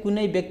भाइरसले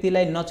कुनै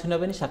व्यक्तिलाई नछुन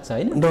पनि सक्छ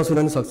होइन? नछुन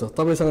पनि सक्छ।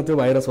 तपाईँसँग त्यो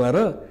भाइरस भएर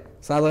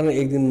साधारण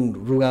एक दिन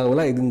रुगा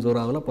होला, एक दिन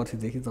ज्वरो होला,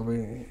 पर्सिदेखि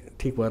तपाईँ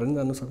ठिक भएर पनि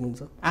जानु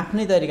सक्नुहुन्छ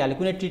आफ्नै तरिकाले,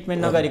 कुनै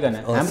ट्रिटमेन्ट नगरिकन।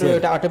 हाम्रो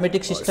एउटा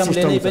अटोमेटिक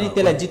सिस्टमले नै पनि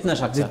त्यसलाई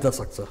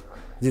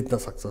जित्न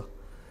सक्छ।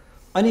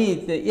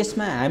 अनि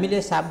यसमा हामीले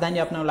सावधानी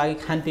अपनाउन लागि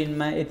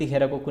खानपिनमा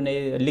यतिखेरको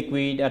कुनै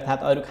लिक्विड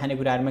अर्थात् अरू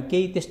खानेकुराहरूमा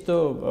केही त्यस्तो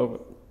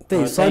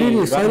त्यही शरीर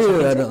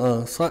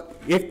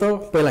एक त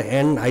पहिला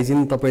ह्यान्ड हाइजिन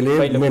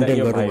तपाईँले मेन्टेन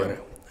गर्नु पऱ्यो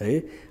है।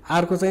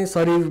 अर्को चाहिँ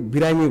शरीर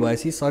बिरामी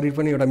भएपछि शरीर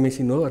पनि एउटा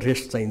मेसिन हो,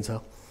 रेस्ट चाहिन्छ।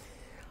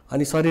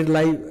 अनि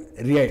शरीरलाई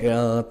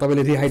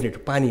तपाईँले रिहाइड्रेट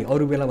पानी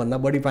अरू बेलाभन्दा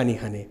बढी पानी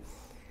खाने,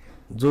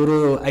 ज्वरो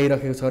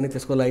आइरहेको छ भने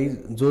त्यसको लागि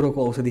ज्वरोको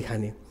औषधि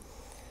खाने,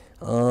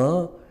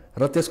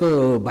 र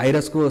त्यसको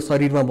भाइरसको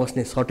शरीरमा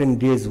बस्ने सर्टेन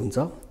डेज हुन्छ,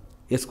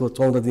 यसको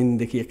 14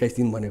 दिनदेखि 21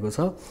 दिन भनेको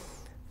छ।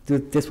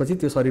 त्यसपछि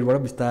त्यो शरीरबाट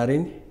बिस्तारै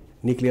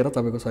निक्लिएर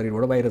तपाईँको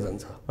शरीरबाट बाहिर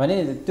जान्छ। भने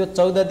त्यो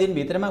 14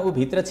 दिनभित्रमा ऊ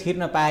भित्र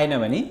छिर्न पाएन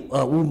भने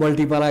ऊ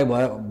मल्टिप्लाई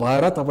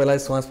भएर तपाईँलाई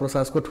श्वास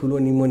प्रश्वासको ठुलो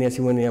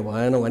निमोनिया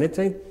भएन भने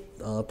चाहिँ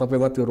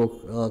तपाईँमा त्यो रोग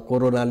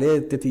कोरोनाले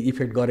त्यति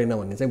इफेक्ट गरेन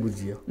भन्ने चाहिँ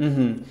बुझियो।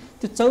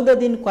 त्यो 14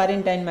 दिन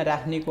क्वारेन्टाइनमा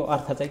राख्नेको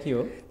अर्थ चाहिँ के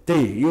हो?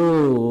 त्यही यो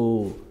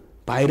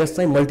भाइरस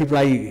चाहिँ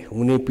मल्टिप्लाई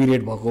हुने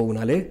पिरियड भएको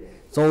हुनाले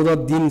 14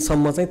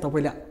 दिनसम्म चाहिँ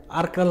तपाईँले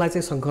अर्कालाई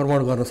चाहिँ सङ्क्रमण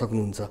गर्न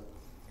सक्नुहुन्छ।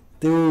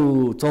 त्यो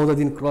 14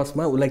 दिन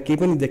क्रसमा उसलाई केही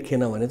पनि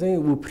देखिएन भने चाहिँ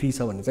ऊ फ्री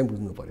छ भन्ने चाहिँ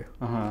बुझ्नु पर्यो।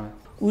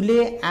 उसले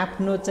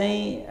आफ्नो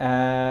चाहिँ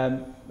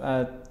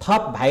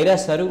थप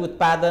भाइरसहरू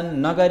उत्पादन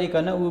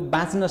नगरिकन ऊ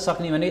बाँच्न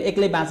सक्ने भनेको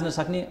एक्लै बाँच्न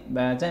सक्ने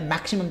चाहिँ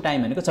म्याक्सिमम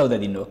टाइम भनेको 14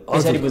 दिन हो।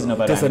 त्यसरी बुझ्नु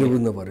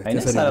पर्यो।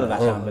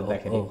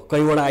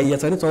 कहीँबाट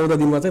आइएछ भने 14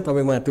 दिनमा चाहिँ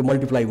तपाईँमा त्यो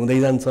मल्टिप्लाई हुँदै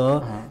जान्छ।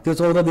 त्यो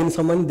 14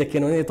 दिनसम्म पनि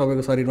देखिएन भने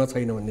तपाईँको शरीरमा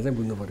छैन भन्ने चाहिँ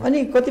बुझ्नु पर्यो। अनि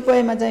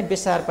कतिपयमा चाहिँ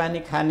बेसार पानी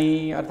खाने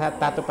अर्थात्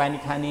तातो पानी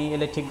खाने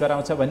यसले ठिक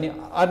गराउँछ भन्ने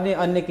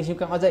अन्य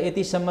किसिमका अझ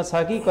यतिसम्म छ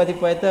कि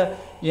कतिपय त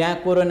यहाँ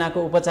कोरोनाको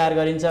उपचार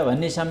गरिन्छ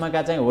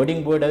भन्नेसम्मका चाहिँ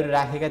होर्डिङ बोर्डहरू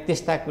राखेका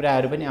त्यस्ता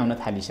कुराहरू पनि आउन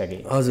थालिसके।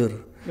 हजुर,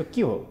 यो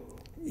के हो?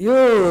 यो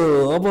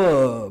अब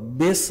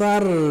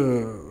बेसार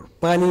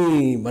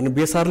पानी भने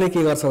बेसारले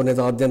के गर्छ भने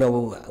चाहिँ अध्ययन अब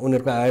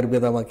उनीहरूको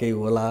आयुर्वेदमा केही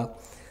होला,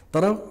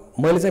 तर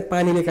मैले चाहिँ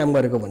पानीले काम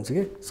गरेको भन्छु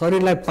कि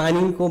शरीरलाई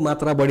पानीको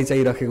मात्रा बढी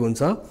चाहिरहेको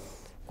हुन्छ।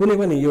 कुनै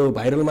पनि यो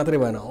भाइरल मात्रै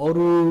भएन,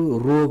 अरू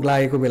रोग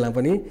लागेको बेला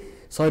पनि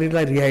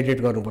शरीरलाई रिहाइड्रेट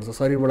गर्नुपर्छ।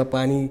 शरीरबाट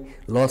पानी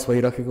लस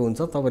भइरहेको हुन्छ,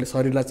 तपाईँले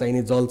शरीरलाई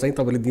चाहिने जल चाहिँ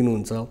तपाईँले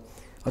दिनुहुन्छ।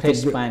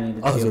 फ्रेस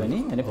पानी दियो भने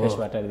हैन, फ्रेस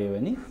वाटर दियो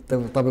भने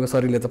तपाईँको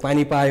शरीरले त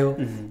पानी पायो,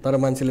 तर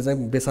मान्छेले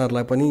चाहिँ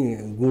बेसारलाई पनि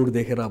गुण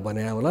देखेर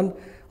भने होलान्।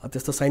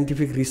 त्यस्तो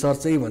साइन्टिफिक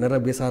रिसर्चै भनेर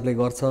बेसारले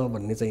गर्छ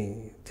भन्ने चाहिँ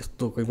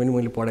त्यस्तो कोही पनि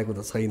मैले पढेको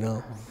त छैन।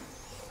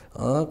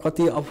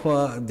 कति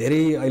अफवाह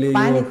धेरै अहिले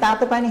पानी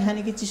तातो पानी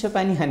खाने कि चिसो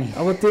पानी खाने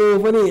अब त्यो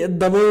पनि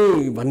एकदमै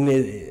भन्ने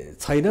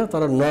छैन,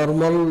 तर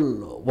नर्मल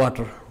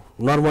वाटर,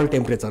 नर्मल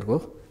टेम्परेचरको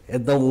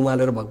एकदम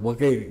उमालेर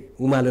भकभकै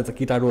उमालेर त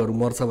कीटाणुहरू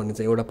मर्छ भन्ने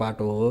चाहिँ एउटा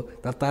पाटो हो।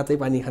 तर तातै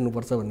पानी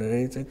खानुपर्छ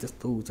भन्ने चाहिँ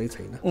त्यस्तो उ चाहिँ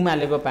छैन।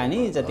 उमालेको पानी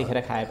जतिखेर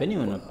खाए पनि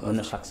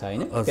हुन सक्छ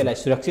हैन, त्यसलाई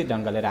सुरक्षित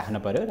ढङ्गले राख्नु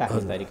पर्यो,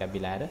 राख्ने तरिका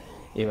मिलाएर।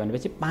 यो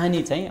भनेपछि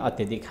पानी चाहिँ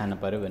अत्यधिक खानु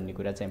पर्यो भन्ने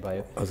कुरा चाहिँ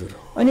भयो। हजुर।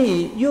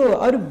 अनि यो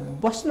अरू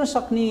बस्न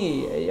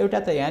सक्ने एउटा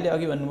त यहाँले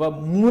अघि भन्नुभयो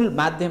मूल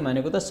माध्यम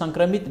भनेको त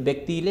सङ्क्रमित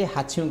व्यक्तिले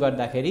हाछ्यौँ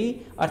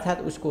गर्दाखेरि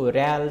अर्थात् उसको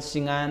र्याल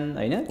सिँगान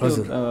हैन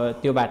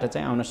त्योबाट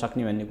चाहिँ आउन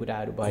सक्ने भन्ने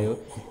कुराहरू भयो।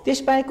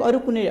 त्यसबाहेक अरू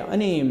कुनै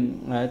अनि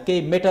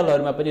केही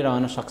मेटलहरूमा पनि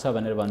रहन सक्छ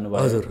भनेर भन्नुभयो।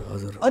 हजुर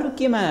हजुर। अरू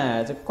केमा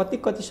कति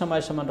कति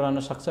समयसम्म रहन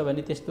सक्छ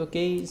भने त्यस्तो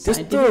केही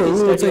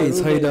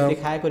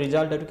देखाएको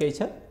रिजल्टहरू केही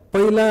छ?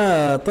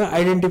 पहिला त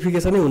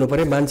आइडेन्टिफिकेसनै हुनु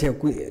पर्यो मान्छे।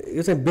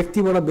 यो चाहिँ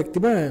व्यक्तिबाट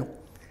व्यक्तिमा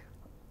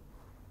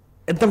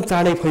एकदम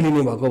चाँडै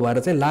फैलिने भएको भएर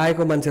चाहिँ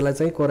लागेको मान्छेलाई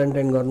चाहिँ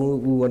क्वारेन्टाइन गर्नु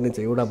ऊ गर्ने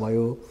चाहिँ एउटा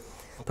भयो।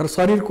 तर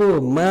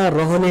शरीरकोमा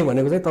रहने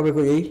भनेको चाहिँ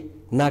तपाईँको यही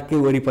नाककै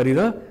वरिपरि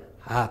र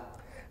हात,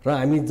 र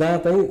हामी जहाँ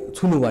चाहिँ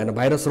छुनु भएन,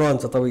 भाइरस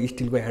रहन्छ। तपाईँ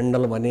स्टिलको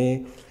ह्यान्डल भने,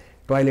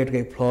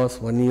 टोयलेटकै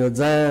फ्लस भनियो,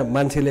 जहाँ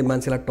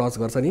मान्छेलाई टच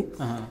गर्छ नि,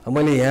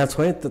 मैले यहाँ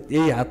छोएँ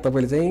यही हात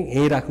तपाईँले चाहिँ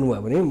यहीँ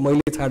राख्नुभयो भने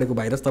मैले छाडेको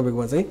भाइरस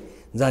तपाईँकोमा चाहिँ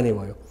जाने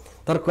भयो।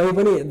 तर कहीँ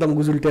पनि एकदम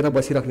गुजुल्टेर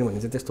बसिराख्ने भने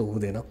चाहिँ त्यस्तो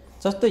हुँदैन।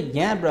 जस्तो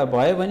यहाँ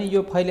भयो भने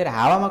यो फैलेर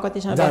हावामा कति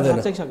समय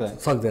बस्न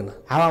सक्दैन,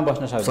 हावामा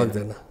बस्न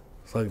सक्दैन।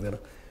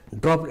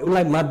 ड्रप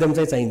उसलाई माध्यम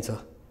चाहिँ चाहिन्छ।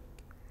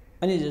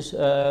 अनि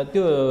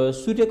त्यो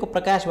सूर्यको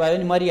प्रकाश भयो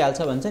भने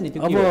मरिहाल्छ भन्छ नि,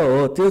 त्यो अब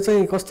हो। त्यो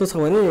चाहिँ कस्तो छ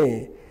भने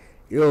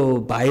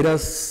यो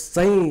भाइरस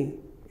चाहिँ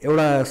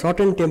एउटा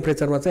सर्टेन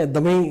टेम्परेचरमा चाहिँ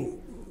एकदमै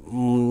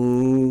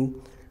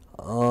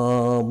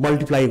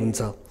मल्टिप्लाई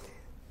हुन्छ।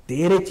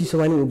 धेरै चिसो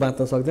पनि ऊ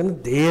बाँच्न सक्दैन,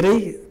 धेरै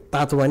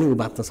तातो पनि ऊ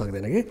बाँच्न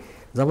सक्दैन कि।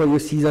 जब यो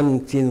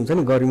सिजन चेन्ज हुन्छ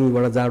नि,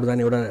 गर्मीबाट जाडो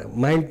जाने एउटा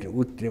माइल्ड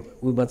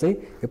उमा चाहिँ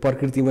यो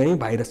प्रकृतिमै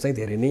भाइरस चाहिँ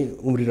धेरै नै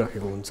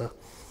उम्रिरहेको हुन्छ।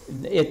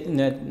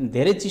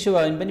 धेरै चिसो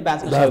भयो भने पनि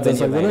बाँच्न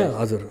सक्दैन।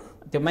 हजुर।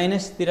 त्यो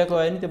माइनसतिरको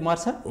भयो भने त्यो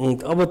मर्छ।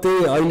 अब त्यही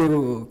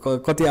अहिलेको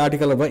कति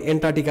आर्टिकल भयो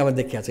एन्टार्क्टिकामा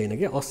देखिएको छैन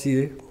कि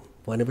 80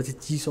 भनेपछि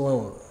चिसोमा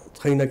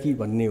छैन कि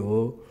भन्ने हो।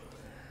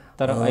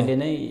 तर अहिले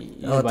नै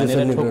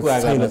भनेर ठोकुवा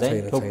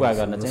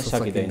गर्न चाहिँ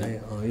सकिँदैन।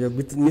 यो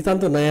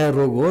नितान्त नयाँ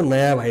रोग हो,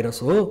 नयाँ भाइरस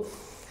हो।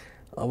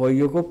 अब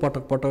यो को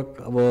पटक पटक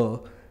अब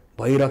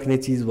भइराख्ने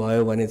चिज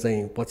भयो भने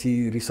चाहिँ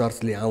पछि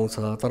रिसर्चले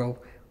आउँछ। तर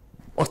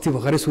अस्ति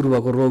भर्खरै सुरु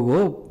भएको रोग हो,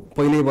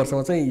 पहिल्यै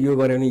वर्षमा चाहिँ यो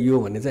गऱ्यो भने यो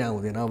भन्ने चाहिँ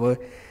आउँदैन। अब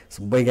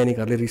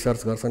वैज्ञानिकहरूले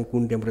रिसर्च गर्छन्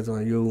कुन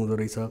टेम्परेचरमा यो हुँदो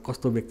रहेछ,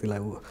 कस्तो व्यक्तिलाई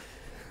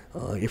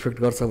इफेक्ट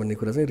गर्छ भन्ने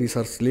कुरा चाहिँ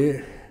रिसर्चले।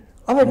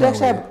 अब डाक्टर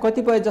साहब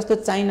कतिपय जस्तो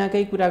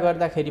चाइनाकै कुरा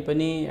गर्दाखेरि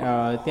पनि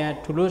त्यहाँ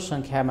ठुलो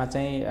सङ्ख्यामा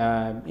चाहिँ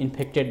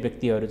इन्फेक्टेड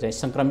व्यक्तिहरू चाहिँ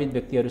सङ्क्रमित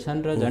व्यक्तिहरू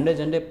छन् र झन्डै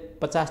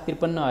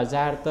 50-53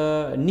 हजार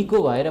त निको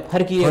भएर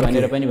फर्किए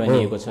भनेर पनि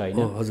भनिएको छ होइन।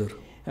 हजुर।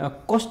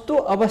 कस्तो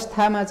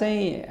अवस्थामा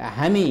चाहिँ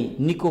हामी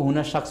निको हुन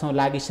सक्छौँ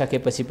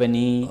लागिसकेपछि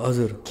पनि?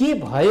 हजुर। के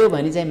भयो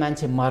भने चाहिँ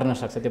मान्छे मर्न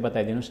सक्छ त्यो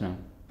बताइदिनुहोस् न।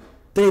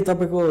 त्यही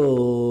तपाईँको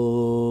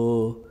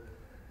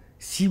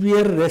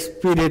सिभियर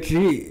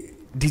रेस्पिरेटरी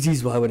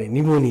डिजिज भयो भने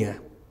निमोनिया,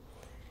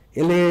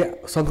 यसले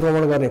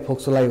सङ्क्रमण गर्ने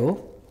फोक्सोलाई हो।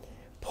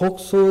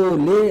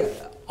 फोक्सोले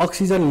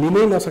अक्सिजन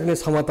लिनै नसक्ने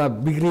क्षमता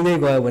बिग्रिँदै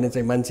गयो भने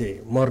चाहिँ मान्छे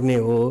मर्ने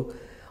हो।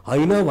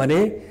 होइन भने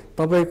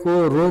तपाईँको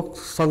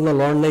रोगसँग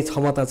लड्ने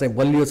क्षमता चाहिँ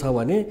बलियो छ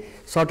भने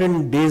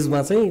सर्टेन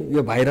डेजमा चाहिँ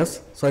यो भाइरस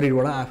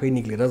शरीरबाट आफै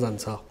निक्लेर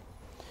जान्छ।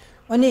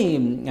 अनि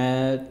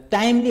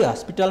टाइमली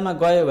हस्पिटलमा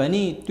गयो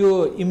भने त्यो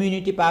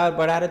इम्युनिटी पावर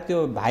बढाएर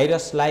त्यो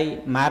भाइरसलाई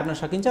मार्न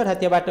सकिन्छ अथवा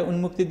त्योबाट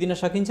उन्मुक्ति दिन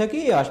सकिन्छ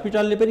कि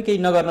हस्पिटलले पनि केही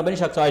नगर्न पनि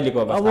सक्छ अहिलेको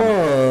अवस्थामा?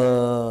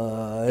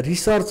 अब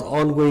रिसर्च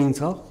अनगोइङ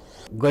छ,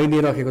 गइ नै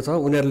रहेको छ।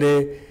 उनीहरूले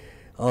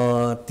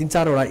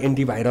 3-4 वटा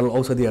एन्टिभाइरल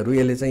औषधिहरू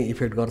यसले चाहिँ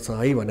इफेक्ट गर्छ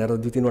है भनेर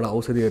 2-3 वटा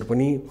औषधिहरू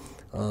पनि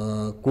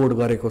कोड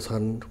गरेको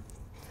छन्।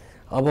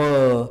 अब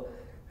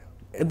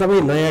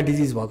एकदमै नयाँ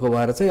डिजिज भएको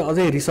भएर चाहिँ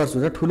अझै रिसर्च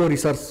हुन्छ, ठुलो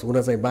रिसर्च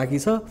हुन चाहिँ बाँकी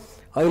छ।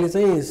 अहिले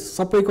चाहिँ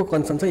सबैको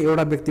कन्सर्न चाहिँ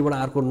एउटा व्यक्तिबाट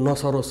अर्को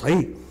नसरोस् है,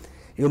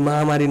 यो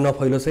महामारी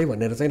नफैलोस् है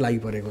भनेर चाहिँ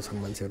लागिपरेको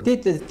छन् मान्छेहरू। ती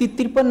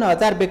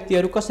 53,000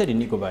 व्यक्तिहरू कसरी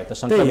निको भयो त?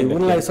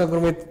 उनलाई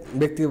सङ्क्रमित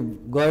व्यक्ति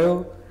गयो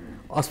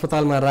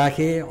अस्पतालमा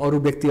राखे, अरू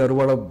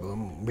व्यक्तिहरूबाट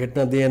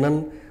भेट्न दिएनन्,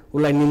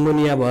 उसलाई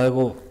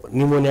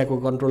निमोनियाको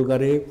कन्ट्रोल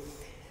गरे,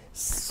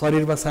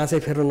 शरीरमा सासै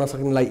फेर्न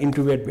नसक्नेलाई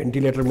इन्टुबेट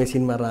भेन्टिलेटर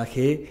मेसिनमा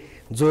राखे,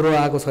 ज्वरो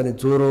आएको छ भने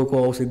ज्वरोको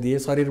औषधि दिए,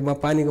 शरीरमा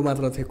पानीको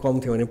मात्रा चाहिँ कम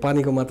थियो भने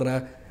पानीको मात्रा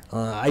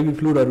आइभी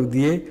फ्लुइडहरू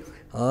दिए।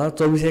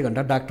 24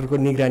 घण्टा डाक्टरको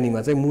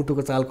निगरानीमा चाहिँ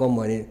मुटुको चाल कम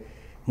भने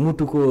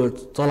मुटुको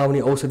चलाउने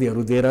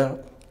औषधिहरू दिएर,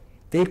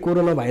 त्यही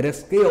कोरोना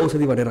भाइरसकै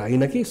औषधि भनेर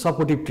होइन कि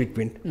सपोर्टिभ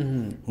ट्रिटमेन्ट,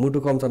 मुटु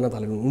कम चल्न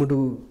थाल्यो भने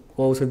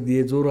मुटुको औषधि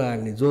दिए, ज्वरो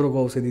आयो भने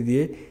ज्वरोको औषधि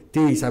दिए,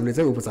 त्यो हिसाबले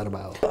चाहिँ उपचार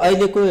भयो।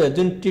 अहिलेको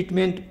जुन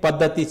ट्रिटमेन्ट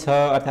पद्धति छ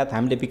अर्थात्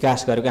हामीले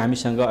विकास गरेको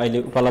हामीसँग अहिले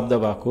उपलब्ध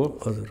भएको,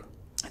 हजुर,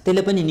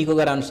 त्यसले पनि निको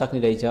गराउन सक्ने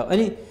रहेछ।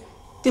 अनि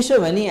त्यसो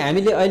भने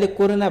हामीले अहिले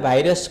कोरोना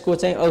भाइरसको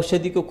चाहिँ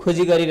औषधिको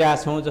खोजी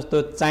गरिरहेछौँ,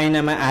 जस्तो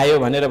चाइनामा आयो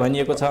भनेर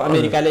भनिएको छ,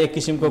 अमेरिकाले एक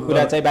किसिमको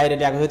कुरा चाहिँ बाहिर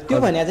ल्याएको छ, त्यो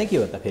भने चाहिँ के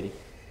हो त फेरि?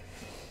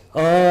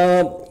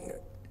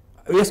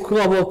 यसको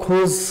अब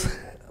खोज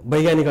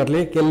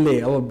वैज्ञानिकहरूले केले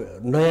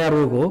अब नयाँ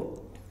रोग हो,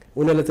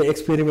 उनीहरूले चाहिँ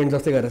एक्सपेरिमेन्ट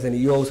जस्तै गरेर चाहिँ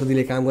यो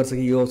औषधिले काम गर्छ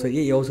कि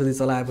यो औषधि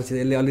चलाएपछि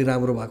यसले अलि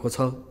राम्रो भएको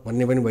छ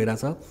भन्ने पनि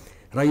भइरहेछ।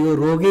 र यो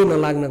रोगै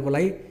नलाग्नको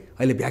लागि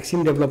अहिले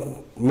भ्याक्सिन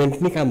डेभलपमेन्ट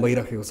नै काम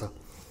भइरहेको छ।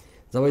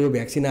 जब यो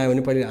भ्याक्सिन आयो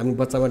भने पहिले हामी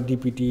बच्चामा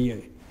डिपिटी,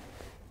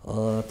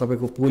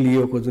 तपाईँको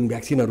पोलियोको जुन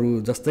भ्याक्सिनहरू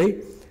जस्तै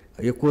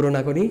यो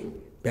कोरोनाको नि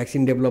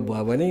भ्याक्सिन डेभलप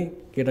भयो भने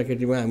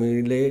केटाकेटीमा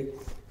हामीले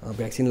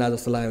भ्याक्सिन ला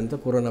जस्तो लाग्यो भने त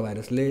कोरोना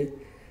भाइरसले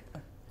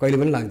कहिले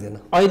पनि लाग्दैन।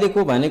 अहिलेको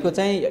भनेको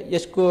चाहिँ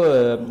यसको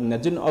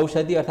जुन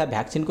औषधि अर्थात्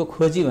भ्याक्सिनको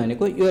खोजी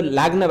भनेको यो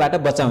लाग्नबाट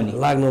बचाउने,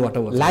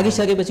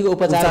 लागिसकेपछि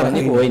उपचार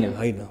भनेको होइन।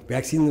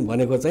 भ्याक्सिन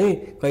भनेको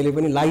चाहिँ कहिले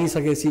पनि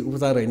लागिसकेपछि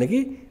उपचार होइन कि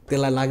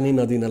त्यसलाई लाग्नै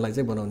नदिनलाई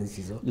चाहिँ बनाउने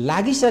चिज हो।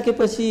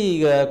 लागिसकेपछि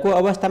को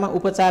अवस्थामा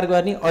उपचार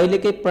गर्ने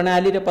अहिलेकै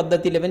प्रणाली र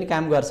पद्धतिले पनि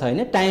काम गर्छ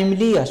होइन?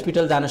 टाइमली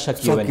हस्पिटल जान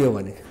सकियो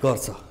भने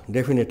गर्छ,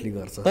 डेफिनेटली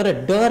गर्छ।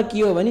 तर डर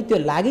के हो भने त्यो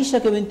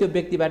लागिसक्यो भने त्यो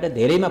व्यक्तिबाट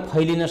धेरैमा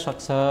फैलिन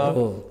सक्छ,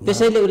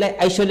 त्यसैले उसलाई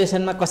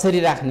आइसोलेसनमा कसरी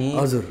राख्ने,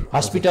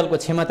 हस्पिटलको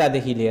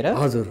क्षमतादेखि लिएर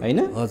होइन?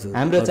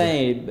 हाम्रो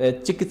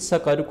चाहिँ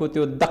चिकित्सकहरूको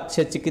त्यो दक्ष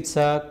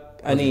चिकित्सक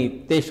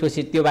अनि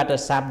त्यसपछि त्योबाट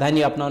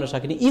सावधानी अपनाउन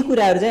सकिने यी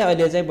कुराहरू चाहिँ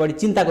अहिले चाहिँ बढी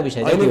चिन्ताको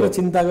विषय। अहिलेको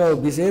चिन्ताको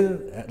विषय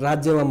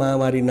राज्यमा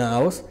महामारी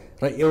नआओस्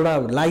र एउटा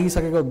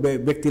लागिसकेको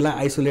व्यक्तिलाई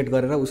आइसोलेट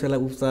गरेर उसैलाई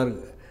उपचार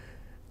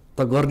त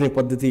गर्ने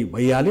पद्धति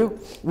भइहाल्यो,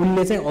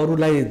 उनले चाहिँ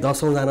अरूलाई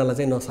 10औं जनालाई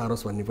चाहिँ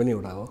नसारोस् भन्ने पनि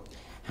एउटा हो।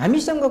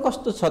 हामीसँग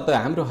कस्तो छ त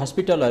हाम्रो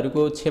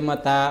हस्पिटलहरूको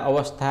क्षमता,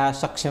 अवस्था,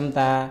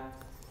 सक्षमता?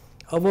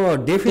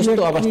 अब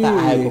डेफिनेटली अवस्था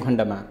आएको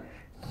खण्डमा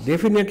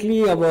डेफिनेटली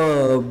अब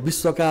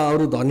विश्वका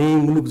अरू धनी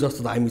मुलुक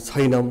जस्तो त हामी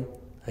छैनौँ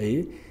है।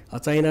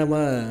 चाइनामा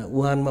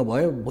वुहानमा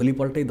भयो,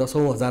 भोलिपल्टै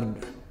 10औं हजार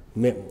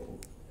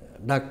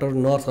डाक्टर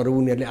नर्सहरू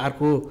उनीहरूले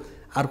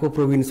अर्को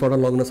प्रोभिन्सबाट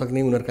लग्न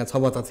सक्ने उनीहरूका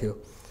क्षमता थियो।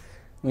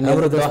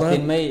 हाम्रो 10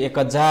 दिनमै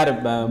 1000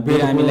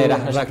 बिरामीलाई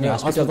राख्ने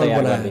अस्पताल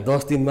बनाए,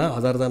 10 दिनमा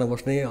 1000 जना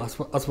बस्ने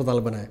अस्पताल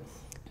बनाए।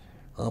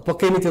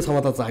 पक्कै नै त्यो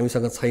क्षमता चाहिँ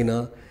हामीसँग छैन।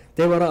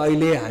 त्यही भएर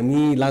अहिले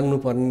हामी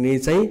लाग्नुपर्ने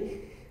चाहिँ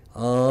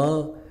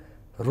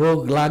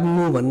रोग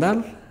लाग्नुभन्दा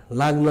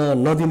लाग्न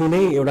नदिनु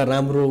नै एउटा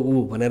राम्रो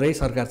भनेरै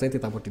सरकार चाहिँ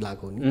त्यतापट्टि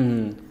लागेको हो नि।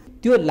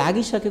 त्यो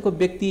लागिसकेको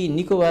व्यक्ति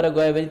निको भएर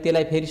गयो भने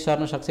त्यसलाई फेरि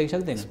सर्न सक्छ कि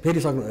सक्दैन? फेरि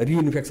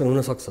रिइन्फेक्सन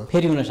हुन सक्छ,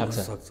 फेरि हुन सक्छ।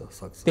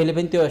 त्यसले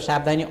पनि त्यो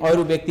सावधानी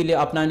अरू व्यक्तिले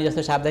अपनाउने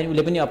जस्तो सावधानी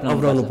उसले पनि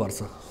अपनाउनु पर्छ।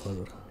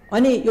 हजुर।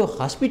 अनि यो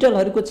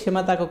हस्पिटलहरूको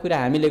क्षमताको कुरा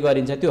हामीले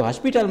गरिन्छ, त्यो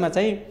हस्पिटलमा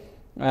चाहिँ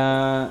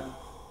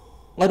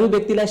अरू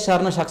व्यक्तिलाई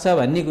सर्न सक्छ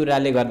भन्ने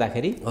कुराले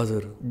गर्दाखेरि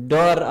हजुर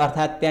डर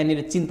अर्थात्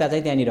त्यहाँनिर चिन्ता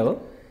चाहिँ त्यहाँनिर हो।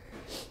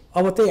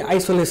 अब त्यही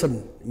आइसोलेसन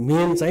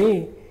मेन चाहिँ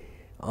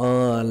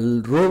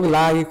रोग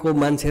लागेको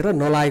मान्छे र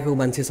नलागेको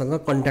मान्छेसँग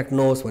कन्ट्याक्ट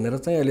नहोस् भनेर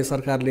चाहिँ अहिले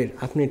सरकारले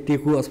आफ्नै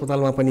टेकु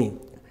अस्पतालमा पनि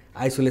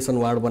आइसोलेसन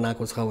वार्ड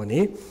बनाएको छ भने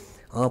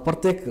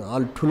प्रत्येक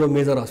ठुलो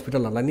मेजर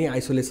हस्पिटलहरूलाई नि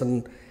आइसोलेसन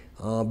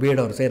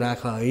बेडहरू चाहिँ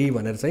राख है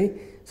भनेर चाहिँ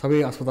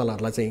सबै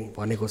अस्पतालहरूलाई चाहिँ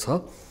भनेको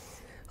छ।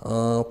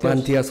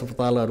 प्रान्तीय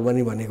अस्पतालहरू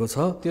पनि भनेको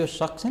छ। त्यो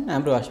सक्छन्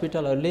हाम्रो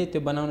हस्पिटलहरूले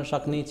त्यो बनाउन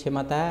सक्ने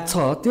क्षमता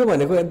छ। त्यो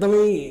भनेको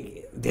एकदमै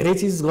धेरै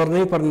चिज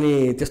गर्नै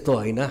पर्ने त्यस्तो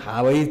होइन,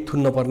 हावै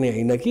थुन्न पर्ने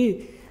होइन कि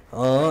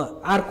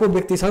अर्को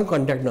व्यक्तिसँग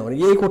कन्ट्याक्ट नहुने।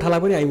 यही कोठालाई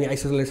पनि हामी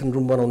आइसोलेसन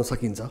रुम बनाउन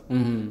सकिन्छ।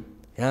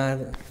 यहाँ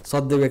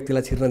सधैँ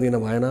व्यक्तिलाई छिर्न दिन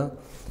भएन।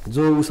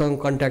 जो उसँग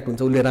कन्ट्याक्ट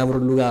हुन्छ उसले राम्रो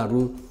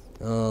लुगाहरू,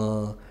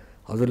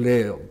 हजुरले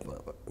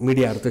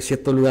मिडियाहरू त्यो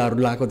सेतो लुगाहरू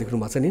लगाएको देख्नु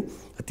भएको छ नि,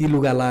 ती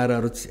लुगा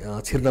लगाएर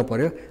छिर्न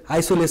पर्यो।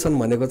 आइसोलेसन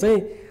भनेको चाहिँ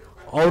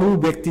अरू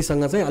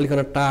व्यक्तिसँग चाहिँ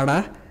अलिकति टाढा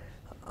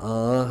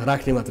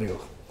राख्ने मात्रै हो।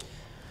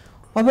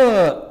 अब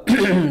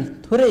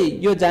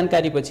थोरै यो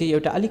जानकारीपछि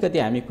एउटा अलिकति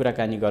हामी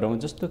कुराकानी गरौँ,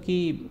 जस्तो कि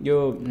यो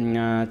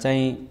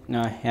चाहिँ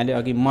यहाँले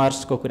अघि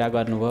मर्सको कुरा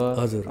गर्नुभयो।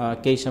 हजुर।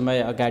 केही समय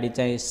अगाडि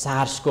चाहिँ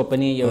सार्सको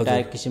पनि एउटा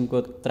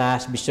किसिमको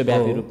त्रास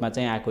विश्वव्यापी रूपमा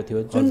चाहिँ आएको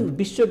थियो, जुन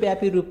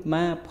विश्वव्यापी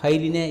रूपमा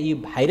फैलिने यी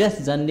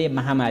भाइरस जन्य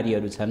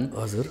महामारीहरू छन्।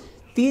 हजुर।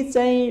 ती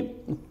चाहिँ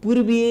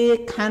पूर्वीय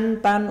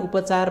खानपान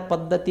उपचार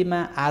पद्धतिमा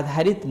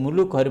आधारित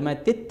मुलुकहरूमा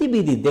त्यति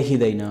विधि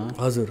देखिँदैन।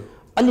 हजुर।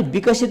 अलि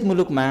विकसित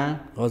मुलुकमा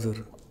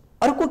हजुर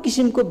अर्को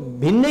किसिमको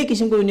भिन्नै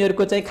किसिमको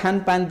उनीहरूको चाहिँ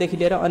खानपानदेखि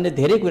लिएर अन्य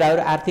धेरै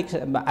कुराहरू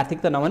आर्थिक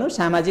त नभनौँ,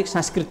 सामाजिक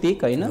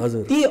सांस्कृतिक होइन,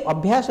 ती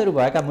अभ्यासहरू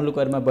भएका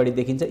मुलुकहरूमा बढी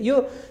देखिन्छ। यो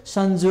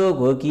संजोग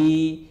हो कि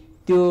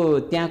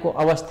त्यो त्यहाँको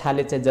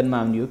अवस्थाले चाहिँ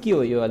जन्माउने हो के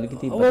हो यो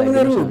अलिकति अब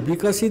उनीहरू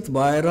विकसित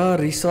भएर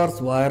रिसर्च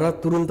भएर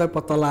तुरुन्तै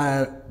पत्ता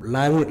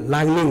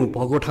लाग्ने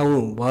भएको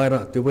ठाउँ भएर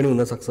त्यो पनि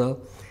हुनसक्छ।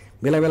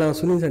 बेला बेलामा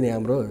सुनिन्छ नि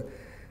हाम्रो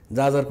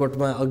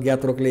जाजरकोटमा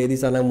अज्ञात रोगले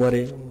यतिजना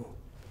मरे,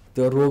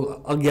 त्यो रोग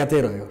अज्ञातै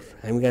रह्यो,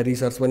 हामी कहाँ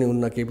रिसर्च पनि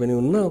हुन्न केही पनि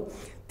हुन्न,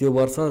 त्यो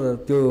वर्ष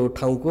त्यो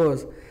ठाउँको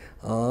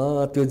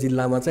त्यो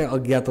जिल्लामा चाहिँ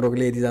अज्ञात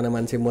रोगले यतिजना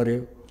मान्छे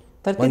मर्यो।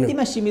 तर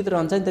त्यतिमा सीमित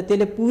रहन्छ नि त,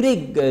 त्यसले पुरै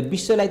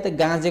विश्वलाई त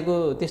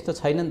गाँजेको त्यस्तो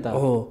छैन नि त।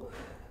 हो,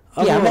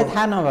 हामीलाई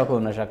थाहा नभएको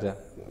हुनसक्छ,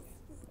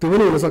 त्यो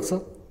पनि हुनसक्छ,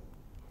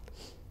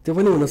 त्यो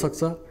पनि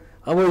हुनसक्छ।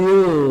 अब यो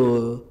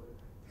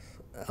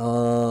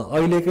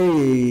अहिलेकै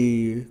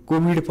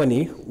कोभिड पनि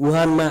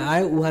वुहानमा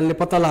आयो, वुहानले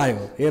पत्ता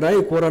लगायो हेर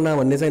है कोरोना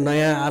भन्ने चाहिँ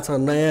नयाँ आछ,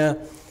 नयाँ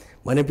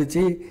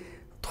भनेपछि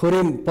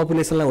थोरै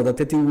पपुलेसनलाई हुँदा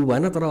त्यति उ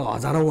भएन, तर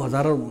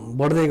हजारौँ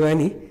बढ्दै गयो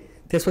नि।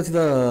 त्यसपछि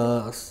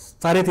त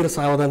चारैतिर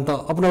सावधानता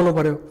अपनाउनु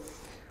पर्यो।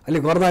 अहिले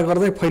गर्दा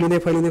गर्दै फैलिँदै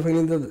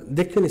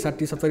देखियो नि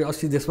 60, 70,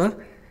 80 देशमा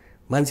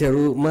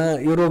मान्छेहरूमा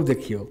यो रोग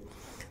देखियो।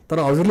 तर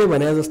हजुरले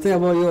भने जस्तै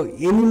अब यो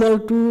एनिमल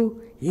टु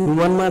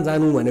ह्युमनमा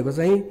जानु भनेको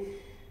चाहिँ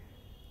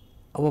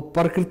अब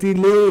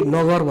प्रकृतिले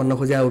नगर भन्न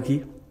खोजे हो कि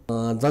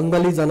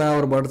जङ्गली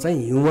जनावरबाट चाहिँ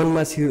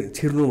ह्युमनमा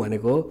छिर्नु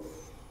भनेको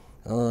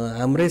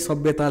हाम्रै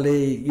सभ्यताले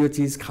यो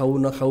चिज खाऊ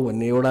नखाऊ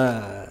भन्ने एउटा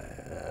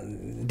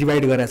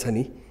डिभाइड गरेको छ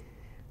नि,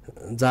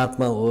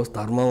 जातमा होस्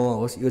धर्ममा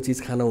होस्, यो चिज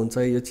खान हुन्छ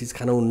यो चिज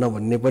खान हुन्न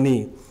भन्ने पनि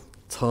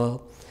छ।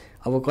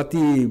 अब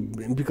कति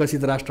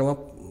विकसित राष्ट्रमा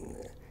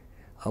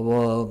अब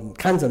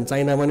खान्छन्,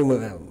 चाइनामा नि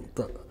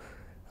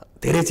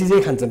धेरै चिजै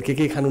खान्छन्, के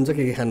खानुहुन्छ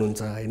के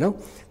खानुहुन्छ होइन।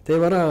 त्यही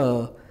भएर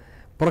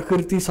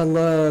प्रकृतिसँग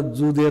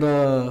जुधेर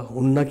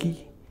हुन्न कि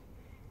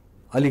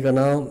अलिकन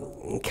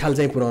ख्याल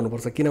चाहिँ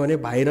पुर्याउनुपर्छ। किनभने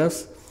भाइरस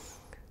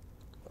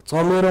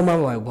चमेरोमा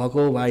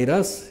भएको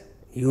भाइरस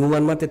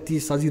ह्युमनमा त्यति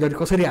सजिलो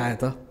कसरी आयो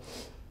त?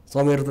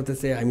 चमेरो त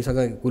त्यसै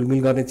हामीसँग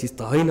घुलमिल गर्ने चिज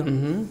त होइन।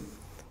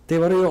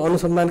 त्यही भएर यो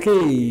अनुसन्धानकै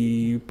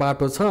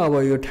पाटो छ। अब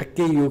यो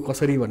ठ्याक्कै यो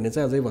कसरी भन्ने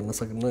चाहिँ अझै भन्न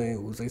सक्ने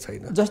उ चाहिँ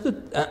छैन। जस्तो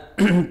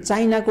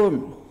चाइनाको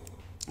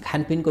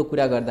खानपिनको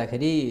कुरा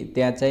गर्दाखेरि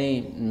त्यहाँ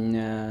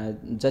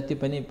चाहिँ जति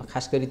पनि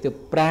खास गरी त्यो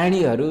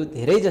प्राणीहरू,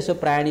 धेरै जसो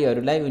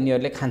प्राणीहरूलाई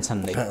उनीहरूले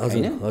खान्छन् नै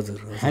होइन।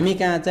 हामी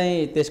कहाँ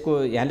चाहिँ त्यसको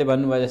यहाँले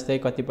भन्नुभयो जस्तै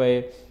कतिपय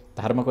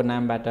धर्मको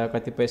नामबाट,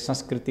 कतिपय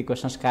संस्कृतिको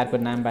संस्कारको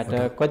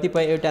नामबाट,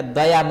 कतिपय एउटा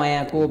दया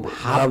मायाको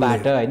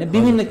भावबाट होइन,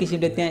 विभिन्न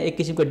किसिमले त्यहाँ एक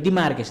किसिमको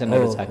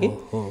डिमार्केसनहरू छ कि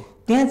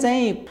त्यहाँ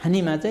चाहिँ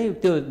खानीमा चाहिँ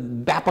त्यो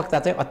व्यापकता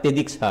चाहिँ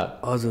अत्यधिक छ।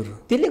 हजुर,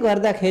 त्यसले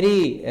गर्दाखेरि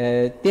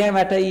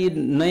त्यहाँबाट यी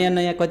नयाँ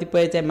नयाँ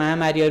कतिपय चाहिँ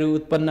महामारीहरू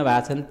उत्पन्न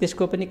भएको छन्,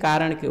 त्यसको पनि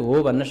कारण के हो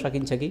भन्न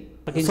सकिन्छ कि?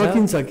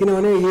 सकिन्छ,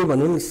 किनभने यो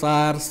भनौँ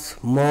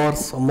सार्स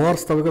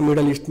मर्स तपाईँको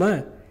मिडल इस्टमा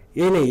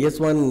यही नै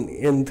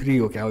H1N3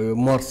 हो क्या यो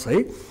मर्स है,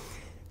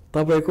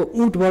 तपाईँको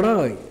ऊँटबाट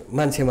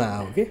मान्छेमा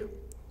आयो कि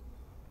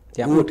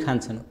त्यहाँ ऊँट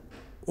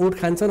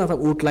खान्छन् अथवा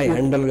ऊँटलाई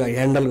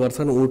ह्यान्डल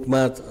गर्छन्, ऊँटमा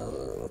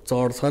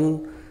चढ्छन्,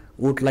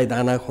 ऊँटलाई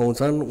दाना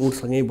खुवाउँछन्,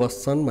 ऊँटसँगै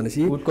बस्छन्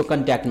भनेपछि ऊँटको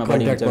कन्ट्याक्टमा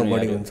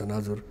बढी हुन्छन्।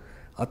 हजुर,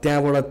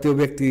 त्यहाँबाट त्यो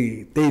व्यक्ति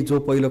त्यही जो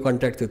पहिलो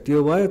कन्ट्याक्ट थियो त्यो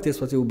भयो,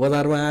 त्यसपछि ऊ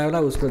बजारमा आयो होला,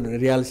 उसको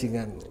रियालसिङ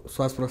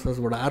श्वास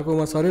प्रश्वासबाट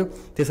अर्कोमा सर्यो,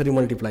 त्यसरी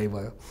मल्टिप्लाई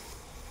भयो।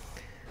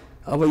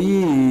 अब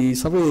यी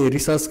सबै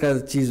रिसर्चका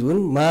चिज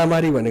हुन्।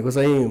 महामारी भनेको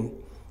चाहिँ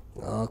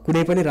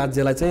कुनै पनि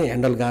राज्यलाई चाहिँ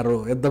ह्यान्डल गाह्रो,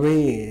 एकदमै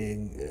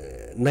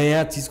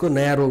नयाँ चिजको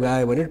नयाँ रोग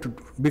आयो भने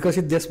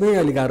विकसित देशमै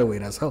अलिक गाह्रो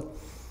भइरहेछ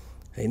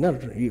होइन।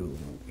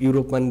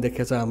 युरोपमा पनि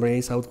देखिएको छ, हाम्रो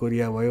यहीँ साउथ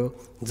कोरिया भयो,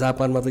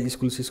 जापानमा त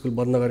स्कुल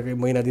बन्द गरेकै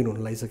महिना दिन हुन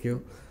लागिसक्यो।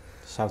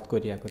 साउथ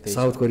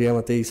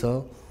कोरियामा त्यही छ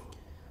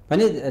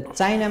भने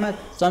चाइनामा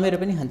चमेरो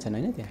पनि खान्छन्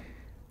होइन?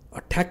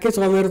 त्यहाँ ठ्याक्कै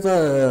चमेरो त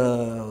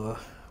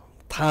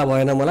थाहा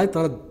भएन मलाई,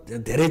 तर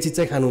धेरै चिज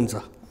चाहिँ खानुहुन्छ।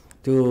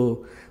 त्यो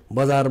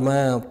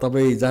बजारमा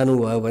तपाईँ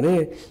जानुभयो भने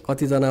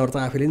कति जनावर त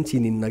आफैले पनि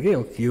चिनिन्न के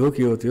हो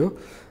त्यो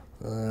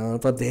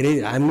त धेरै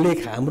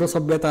हाम्रो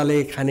सभ्यताले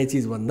खाने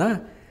चिज भन्दा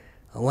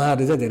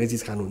उहाँहरूले चाहिँ धेरै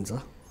चिज खानुहुन्छ।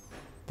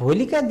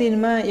 भोलिका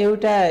दिनमा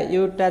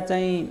एउटा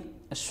चाहिँ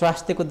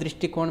स्वास्थ्यको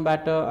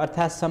दृष्टिकोणबाट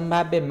अर्थात्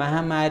सम्भाव्य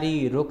महामारी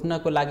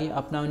रोक्नको लागि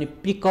अपनाउने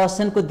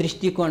प्रिकसनको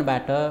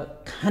दृष्टिकोणबाट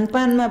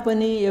खानपानमा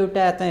पनि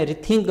एउटा चाहिँ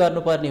रिथिङ्क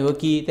गर्नुपर्ने हो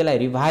कि त्यसलाई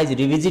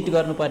रिभिजिट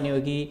गर्नुपर्ने हो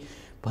कि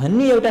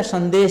भन्ने एउटा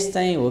सन्देश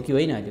चाहिँ हो कि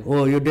होइन?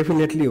 हो, यो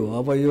डेफिनेटली हो।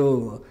 अब यो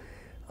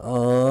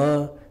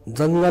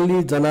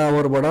जङ्गली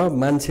जनावरबाट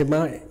मान्छेमा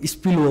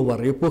स्पिल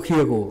ओभर यो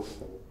पोखिएको हो।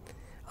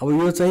 अब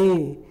यो चाहिँ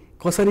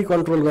कसरी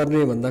कन्ट्रोल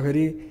गर्ने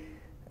भन्दाखेरि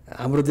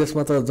हाम्रो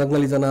देशमा त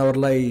जङ्गली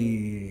जनावरलाई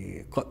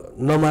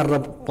नमार्न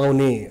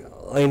पाउने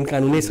ऐन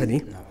कानुनै छ नि,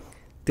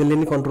 त्यसले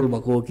नि कन्ट्रोल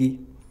भएको हो कि?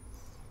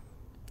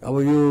 अब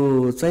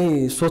यो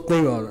चाहिँ सोच्नै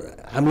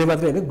हामीले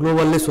मात्रै होइन,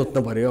 ग्लोबलले सोच्नु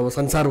पऱ्यो। अब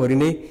संसारभरि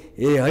नै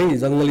है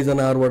जङ्गली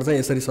जनावरबाट चाहिँ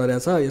यसरी सरेको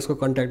छ, यसको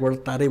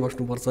कन्ट्याक्टबाट टाढै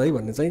बस्नुपर्छ है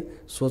भन्ने चाहिँ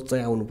सोच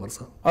चाहिँ आउनुपर्छ।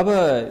 अब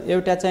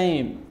एउटा चाहिँ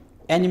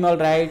एनिमल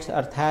राइट्स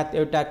अर्थात्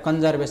एउटा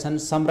कन्जर्भेसन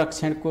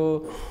संरक्षणको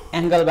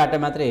एङ्गलबाट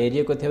मात्रै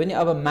हेरिएको थियो भने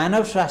अब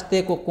मानव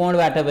स्वास्थ्यको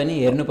कोणबाट पनि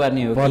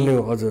हेर्नुपर्ने हो कि?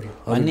 हजुर,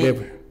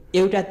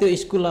 एउटा त्यो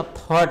स्कुल अफ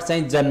थट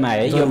चाहिँ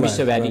जन्मायो यो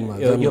विश्वव्यापी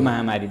यो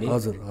महामारीले,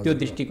 त्यो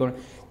दृष्टिकोण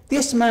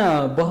त्यसमा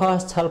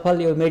बहस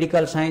छलफल यो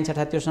मेडिकल साइन्स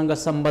अर्थात् त्योसँग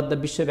सम्बद्ध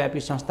विश्वव्यापी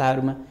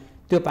संस्थाहरूमा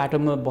त्यो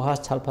पाटोमा बहस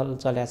छलफल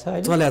चल्या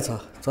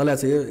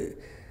छ यो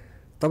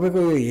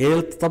तपाईँको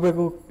हेल्थ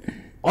तपाईँको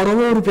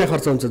अरबौँ रुपियाँ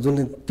खर्च हुन्छ जुन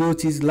त्यो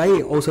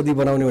चिजलाई औषधि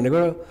बनाउने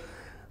भनेको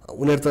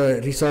उनीहरू त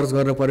रिसर्च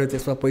गर्नु पऱ्यो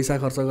त्यसमा पैसा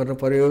खर्च गर्नु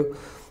पऱ्यो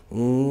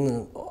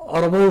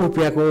अरबौँ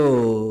रुपियाँको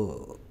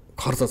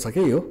खर्च छ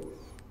कि यो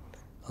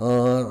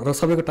र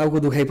सबैको टाउको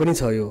दुखाइ पनि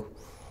छ यो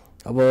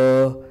अब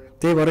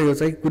त्यही भएर यो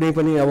चाहिँ कुनै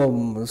पनि अब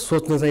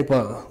सोच्नु चाहिँ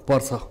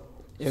पर्छ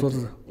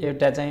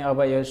एउटा चाहिँ अब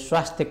यो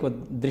स्वास्थ्यको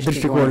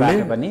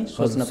दृष्टिकोणबाट पनि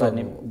सोच्न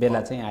पर्ने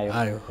बेला चाहिँ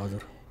आयो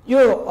हजुर यो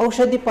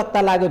औषधि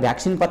पत्ता लाग्यो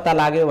भ्याक्सिन पत्ता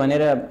लाग्यो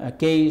भनेर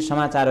केही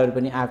समाचारहरू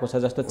पनि आएको छ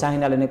जस्तो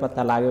चाइनाले नै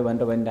पत्ता लाग्यो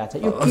भनेर भनिरहेको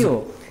छ यो के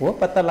हो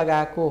पत्ता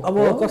लगाएको अब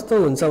कस्तो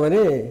हुन्छ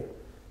भने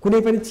कुनै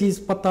पनि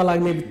चिज पत्ता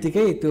लाग्ने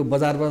बित्तिकै त्यो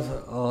बजारमा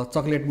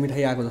चक्लेट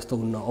मिठाई आएको जस्तो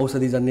हुन्न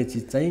औषधि जन्य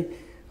चिज चाहिँ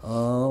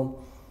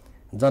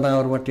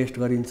जनावरमा टेस्ट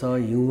गरिन्छ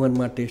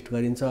ह्युमनमा टेस्ट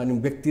गरिन्छ अनि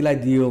व्यक्तिलाई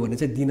दियो भने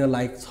चाहिँ दिन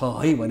लायक छ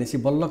है भनेपछि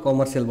बल्ल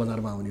कमर्सियल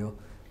बजारमा आउने हो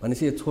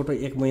भनेपछि यो छोटो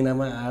 1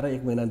 महिनामा आएर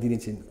 1 महिना दिने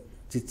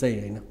चिज चाहिँ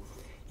होइन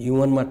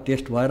ह्युमनमा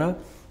टेस्ट भएर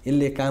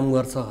यसले काम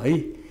गर्छ है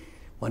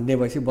भन्ने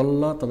भएपछि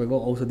बल्ल तपाईँको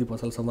औषधि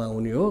पसलसम्म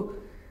आउने हो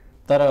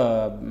तर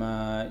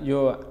यो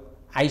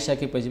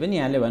आइसकेपछि पनि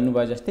यहाँले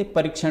भन्नुभयो जस्तै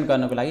परीक्षण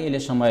गर्नको लागि यसले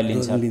समय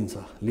लिन्छ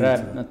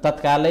र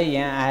तत्कालै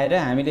यहाँ आएर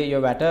हामीले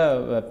योबाट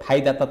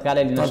फाइदा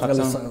तत्कालै लिन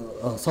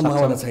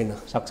सम्भावना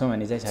सक्छौँ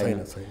भने चाहिँ छैन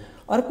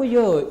अर्को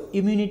यो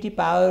इम्युनिटी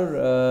पावर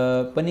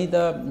पनि त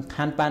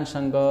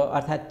खानपानसँग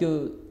अर्थात् त्यो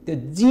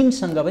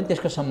जिनसँग पनि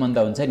त्यसको सम्बन्ध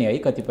हुन्छ नि है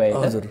कतिपय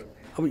हजुर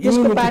अब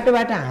यसको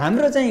बाटोबाट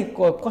हाम्रो चाहिँ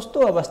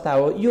कस्तो अवस्था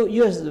हो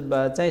यो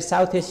चाहिँ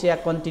साउथ एसिया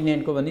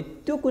कन्टिनेन्टको भने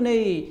त्यो कुनै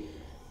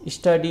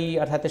स्टडी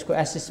अर्थात् त्यसको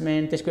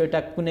एसेसमेन्ट त्यसको एउटा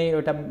कुनै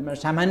एउटा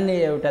सामान्य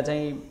एउटा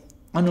चाहिँ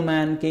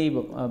अनुमान केही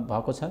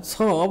भएको छ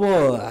अब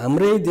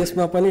हाम्रै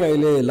देशमा पनि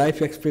अहिले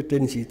लाइफ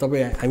एक्सपेक्टेन्सी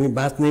तपाईँ हामी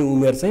बाँच्ने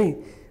उमेर चाहिँ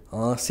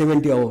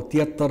 70 अब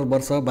 73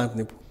 वर्ष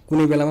बाँच्ने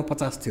कुनै बेलामा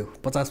 50 थियो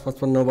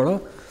 50-55बाट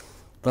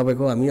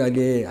तपाईँको हामी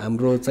अहिले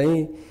हाम्रो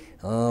चाहिँ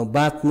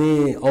बाँच्ने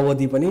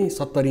अवधि पनि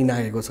 70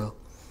 नागेको छ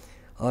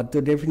त्यो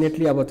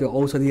डेफिनेटली अब त्यो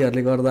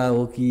औषधिहरूले गर्दा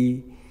हो कि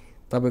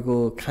तपाईँको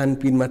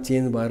खानपिनमा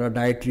चेन्ज भएर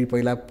डायट्री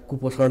पहिला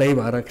कुपोषणै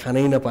भएर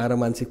खानै नपाएर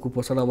मान्छे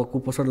कुपोषण अब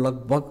कुपोषण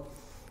लगभग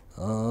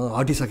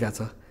हटिसकेको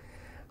छ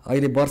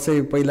अहिले वर्षै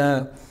पहिला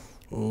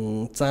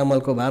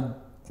चामलको भात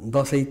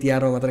दसैँ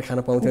तिहारमा मात्रै खान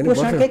पाउँथ्यो भने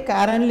कुपोषणकै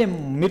कारणले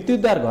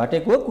मृत्युदर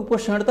घटेको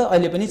कुपोषण त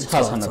अहिले पनि छ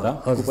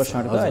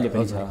कुपोषण त अहिले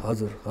पनि छ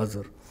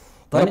हजुर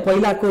तर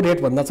पहिलाको रेट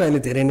भन्दा चाहिँ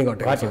अहिले धेरै नै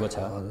घटेको छ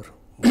हजुर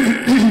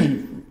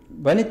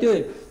भने त्यो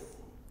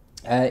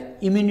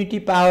इम्युनिटी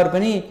पावर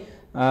पनि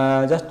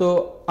जस्तो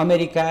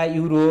अमेरिका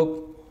युरोप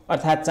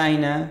अर्थात्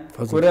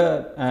चाइनाको र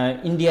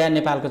इन्डिया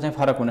नेपालको चाहिँ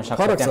फरक हुन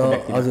सक्छ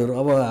हजुर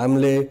अब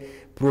हामीले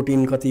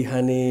प्रोटिन कति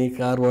खाने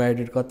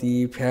कार्बोहाइड्रेट कति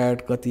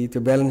फ्याट कति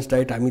त्यो ब्यालेन्स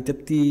डाइट हामी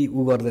त्यति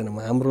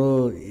गर्दैनौँ हाम्रो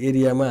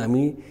एरियामा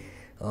हामी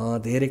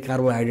धेरै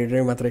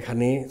कार्बोहाइड्रेट मात्रै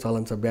खाने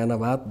चलन छ बिहान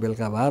भात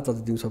बेलुका भात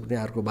अथवा दिउँसो पनि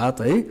अर्को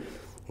भात है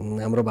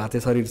हाम्रो भाते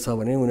शरीर छ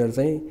भने उनीहरू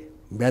चाहिँ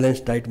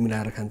ब्यालेन्स डाइट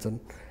मिलाएर खान्छन्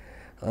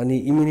अनि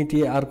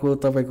इम्युनिटी अर्को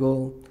तपाईँको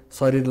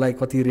शरीरलाई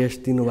कति रेस्ट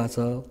दिनुभएको छ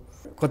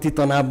कति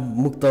तनाव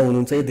मुक्त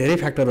हुनुहुन्छ यो धेरै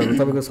फ्याक्टरहरू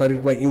तपाईँको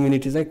शरीरमा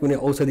इम्युनिटी चाहिँ कुनै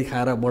औषधि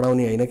खाएर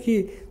बढाउने होइन कि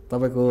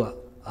तपाईँको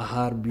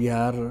आहार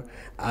विहार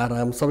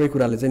आराम सबै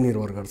कुराले चाहिँ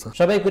निर्भर गर्छ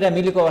सबै कुरा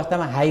मिलेको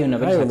अवस्थामा हाई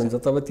हुनुहुन्छ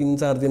तपाईँ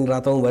 3-4 दिन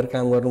रातौँभरि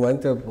काम गर्नुभयो भने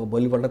त्यो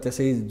भोलिपल्ट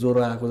त्यसै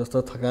ज्वरो आएको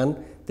जस्तो थकान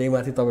त्यही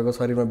माथि तपाईँको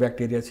शरीरमा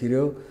ब्याक्टेरिया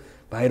छिर्यो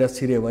भाइरस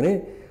छिर्यो भने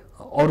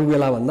अरू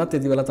बेला भन्दा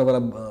त्यति बेला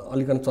तपाईँलाई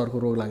अलिकति चर्को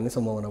रोग लाग्ने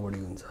सम्भावना बढी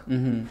हुन्छ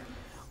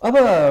अब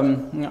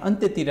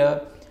अन्त्यतिर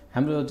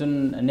हाम्रो जुन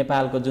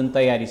नेपालको जुन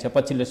तयारी छ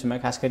पछिल्लो समय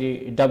खास गरी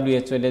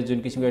WHO ले जुन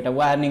किसिमको एउटा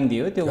वार्निङ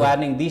दियो त्यो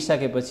वार्निङ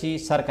दिइसकेपछि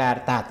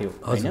सरकार तात्यो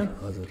हैन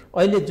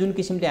अहिले जुन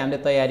किसिमले हामीले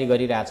तयारी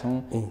गरिरहेछौँ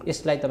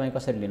यसलाई तपाईँ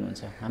कसरी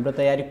लिनुहुन्छ हाम्रो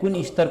तयारी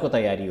कुन स्तरको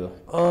तयारी हो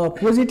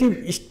पोजिटिभ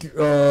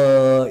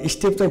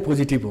स्टेप चाहिँ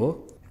पोजिटिभ हो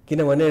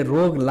किनभने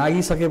रोग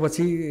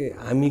लागिसकेपछि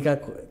हामी कहाँ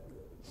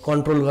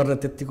कन्ट्रोल गर्न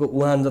त्यतिको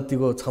उहान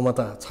जतिको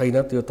क्षमता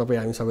छैन त्यो तपाईँ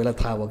हामी सबैलाई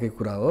थाहा भएकै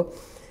कुरा हो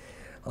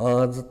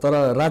तर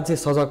राज्य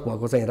सजग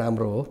भएको चाहिँ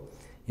राम्रो हो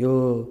यो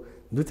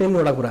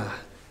 2-3वटा कुरा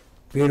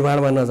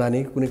भिडभाडमा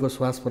नजाने कुनैको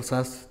श्वास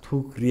प्रश्वास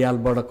थुक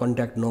रियालबाट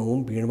कन्ट्याक्ट नहौँ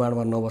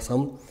भिडभाडमा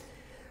नबसौँ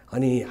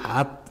अनि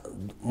हात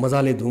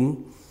मजाले धुम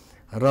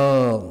र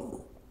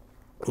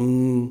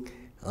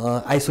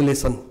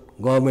आइसोलेसन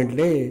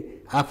गभर्मेन्टले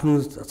आफ्नो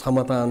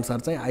क्षमता अनुसार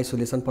चाहिँ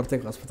आइसोलेसन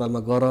प्रत्येक अस्पतालमा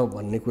गर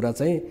भन्ने कुरा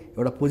चाहिँ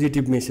एउटा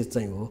पोजिटिभ मेसेज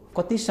चाहिँ हो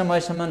कति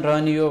समयसम्म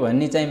रहने हो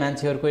भन्ने चाहिँ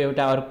मान्छेहरूको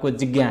एउटा अर्को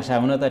जिज्ञासा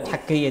हुन त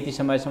ठ्याक्कै यति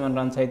समयसम्म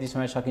रहन्छ यति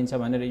समय सकिन्छ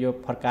भनेर यो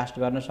फोरकास्ट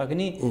गर्न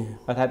सकिने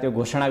अर्थात् यो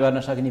घोषणा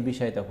गर्न सकिने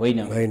विषय त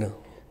होइन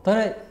तर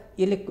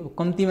यसले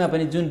कम्तीमा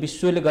पनि जुन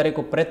विश्वले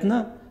गरेको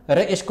प्रयत्न र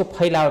यसको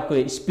फैलावको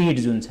स्पिड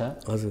जुन छ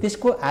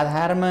त्यसको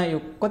आधारमा यो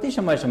कति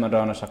समयसम्म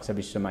रहन सक्छ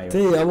विश्वमा यो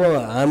त्यही अब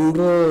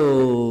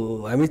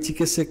हामी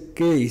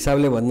चिकित्सककै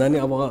हिसाबले भन्दा नि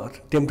अब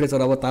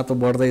टेम्परेचर अब तातो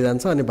बढ्दै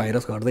जान्छ अनि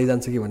भाइरस घट्दै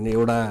जान्छ कि भन्ने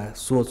एउटा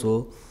सोच हो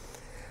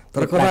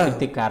तर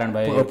प्राकृतिक कारण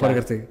भयो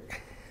प्राकृतिक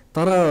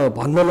तर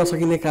भन्न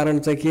नसकिने कारण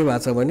चाहिँ के भएको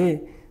छ भने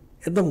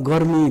एकदम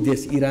गर्मी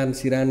देश इरान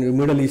सिरान यो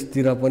मिडल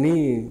इस्टतिर पनि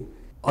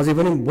अझै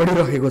पनि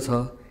बढिरहेको छ।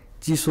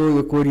 चिसो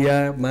यो कोरिया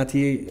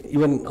माथि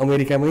इभन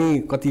अमेरिकामै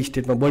कति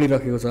स्टेटमा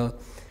बढिरहेको छ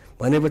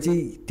भनेपछि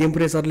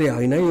टेम्परेचरले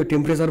होइन, यो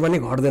टेम्परेचरमा नै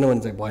घट्दैन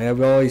भने चाहिँ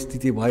भयावह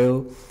स्थिति भयो।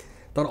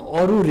 तर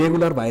अरू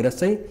रेगुलर भाइरस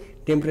चाहिँ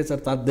टेम्परेचर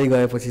तात्दै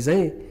गएपछि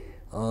चाहिँ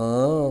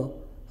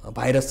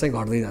भाइरस चाहिँ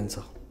घट्दै जान्छ।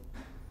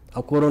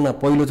 अब कोरोना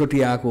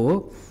पहिलोचोटि आएको हो,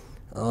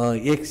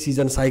 एक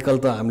सिजन साइकल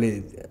त हामीले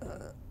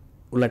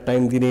उसलाई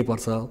टाइम दिनै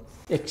पर्छ।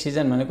 एक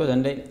सिजन भनेको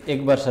झन्डै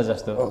 1 वर्ष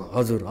जस्तो।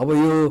 हजुर, अब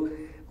यो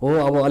हो,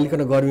 अब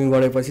अलिकति गर्मी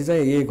बढेपछि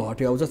चाहिँ यही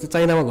घट्यो। अब जस्तै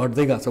चाइनामा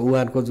घट्दै गएको छ,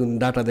 वुहानको जुन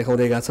डाटा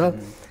देखाउँदै गएको छ,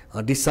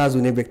 डिस्चार्ज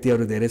हुने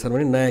व्यक्तिहरू धेरै छन्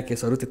भने नयाँ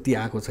केसहरू त्यति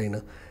आएको छैन।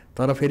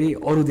 तर फेरि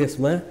अरू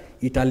देशमा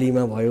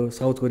इटालीमा भयो,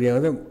 साउथ कोरियामा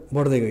चाहिँ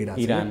बढ्दै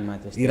गइरहेको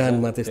छ।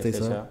 इरानमा त्यस्तै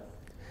छ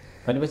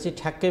भनेपछि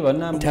ठ्याक्कै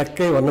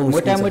भन्न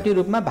मोटामोटी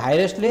रूपमा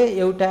भाइरसले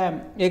एउटा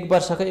 1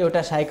 वर्षको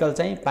एउटा साइकल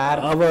चाहिँ पार,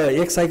 अब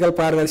एक साइकल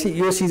पार गरेपछि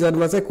यो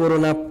सिजनमा चाहिँ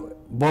कोरोना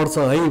बढ्छ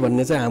है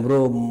भन्ने चाहिँ हाम्रो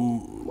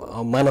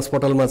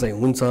मानसपटलमा चाहिँ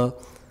हुन्छ।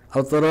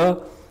 अब तर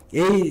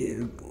यही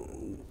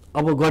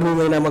अब गर्मी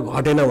महिनामा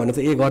घटेन भने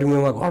चाहिँ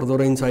गर्मीमा घट्दो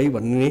रहेछ है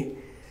भन्ने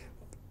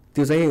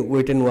त्यो चाहिँ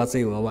वेट एन्ड वाच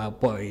चाहिँ हो।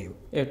 अब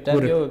एउटा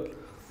यो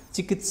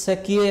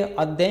चिकित्सकीय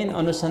अध्ययन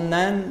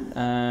अनुसन्धान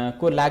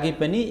को लागि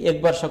पनि 1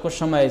 वर्षको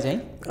समय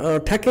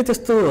चाहिँ ठ्याक्कै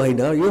त्यस्तो होइन।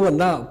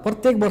 योभन्दा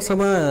प्रत्येक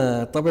वर्षमा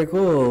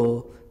तपाईँको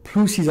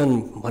फ्लू सिजन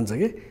भन्छ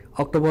कि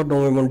अक्टोबर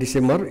नोभेम्बर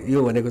डिसेम्बर,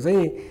 यो भनेको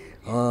चाहिँ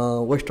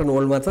वेस्टर्न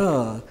वर्ल्डमा त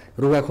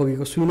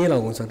रुगाखोकीको सुई नै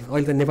लगाउँछन्।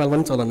 अहिले त नेपालमा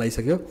पनि चलन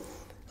आइसक्यो।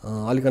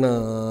 अलिकन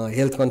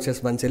हेल्थ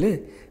कन्सियस मान्छेले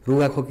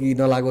रुगाखोकी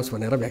नलागोस्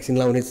भनेर भ्याक्सिन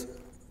लाउने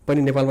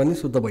पनि नेपालमा नि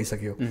शुद्ध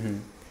भइसक्यो।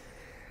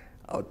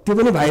 त्यो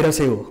पनि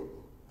भाइरसै हो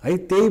है।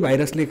 त्यही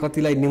भाइरसले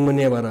कतिलाई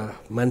निमोनिया भएर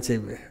मान्छे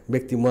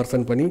व्यक्ति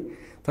मर्छन् पनि।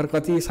 तर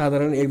कति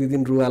साधारण 1-2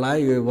 दिन रुगा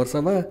लाग्यो यो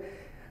वर्षमा,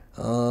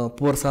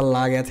 पोहोर साल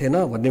लागेको थिएन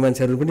भन्ने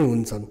मान्छेहरू पनि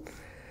हुन्छन्।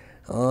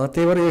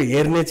 त्यही भएर यो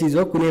हेर्ने चिज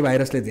हो। कुनै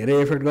भाइरसले धेरै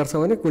एफेक्ट गर्छ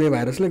भने कुनै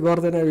भाइरसले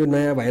गर्दैन। यो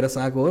नयाँ भाइरस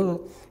आएको हो,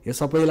 यो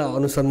सबैलाई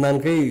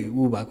अनुसन्धानकै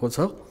भएको छ।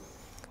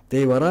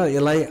 त्यही भएर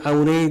यसलाई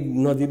आउनै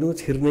नदिनु,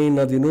 छिर्नै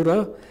नदिनु र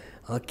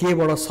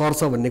केबाट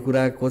सर्छ भन्ने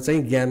कुराको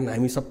चाहिँ ज्ञान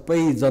हामी सबै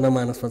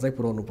जनमानसमा चाहिँ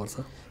पुर्याउनुपर्छ।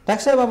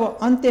 डाक्टर साहब, अब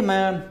अन्त्यमा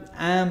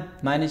आम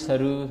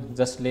मानिसहरू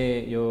जसले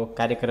यो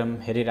कार्यक्रम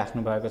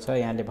हेरिराख्नु भएको छ,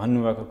 यहाँले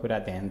भन्नुभएको कुरा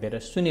ध्यान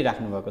दिएर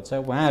सुनिराख्नु भएको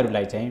छ,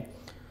 उहाँहरूलाई चाहिँ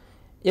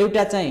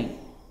एउटा चाहिँ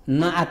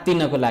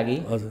नआत्तिनको लागि,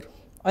 हजुर,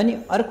 अनि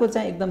अर्को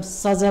चाहिँ एकदम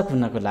सजग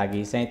हुनको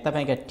लागि चाहिँ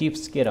तपाईँका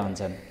टिप्स के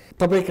रहन्छन्?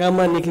 तपाईँ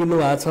काममा निक्लिनु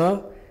भएको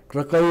छ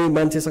र कोही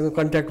मान्छेसँग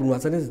कन्ट्याक्ट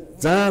हुनुभएको छ भने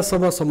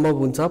जहाँसम्म सम्भव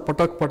हुन्छ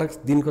पटक पटक,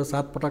 दिनको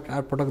 7 पटक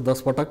 8 पटक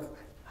 10 पटक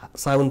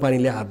साबुन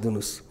पानीले हात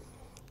धुनुहोस्।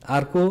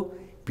 अर्को,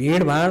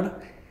 भिडभाड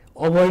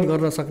अभोइड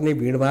गर्न सक्ने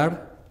भिडभाड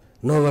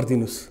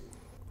नगरिदिनुहोस्।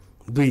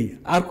 2,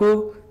 अर्को,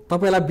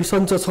 तपाईँलाई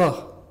बिसन्चो छ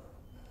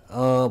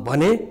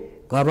भने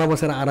घरमा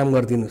बसेर आराम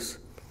गरिदिनुहोस्।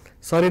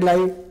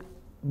 शरीरलाई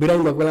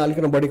बिरामी भएको बेला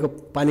अलिकति बढीको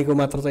पानीको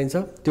मात्रा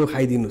चाहिन्छ, त्यो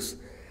खाइदिनुहोस्।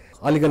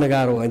 अलिकति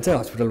गाह्रो भयो भने चाहिँ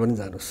हस्पिटल पनि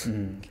जानुहोस्।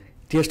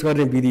 टेस्ट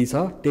गर्ने विधि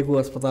छ टेकु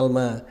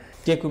अस्पतालमा।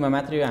 टेकुमा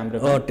मात्रै हो हाम्रो?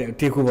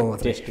 टेकुमा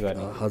मात्रै टेस्ट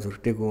गर्ने। हजुर,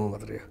 टेकुमा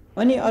मात्रै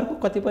हो। अनि अर्को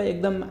कतिपय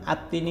एकदम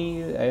आत्तिनी,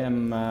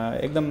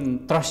 एकदम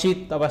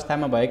त्रसित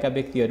अवस्थामा भएका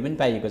व्यक्तिहरू पनि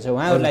पाइएको छ,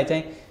 उहाँहरूलाई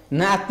चाहिँ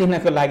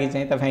नआत्तिनको लागि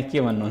चाहिँ तपाईँ के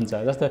भन्नुहुन्छ?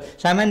 जस्तो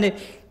सामान्य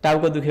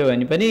टाउको दुख्यो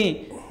भने पनि,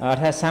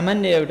 अर्थात्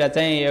सामान्य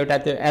एउटा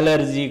त्यो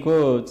एलर्जीको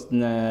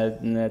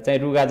चाहिँ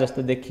रुगा जस्तो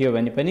देखियो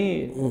भने पनि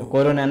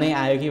कोरोना नै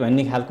आयो कि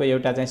भन्ने खालको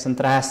एउटा चाहिँ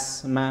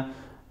सन्तासमा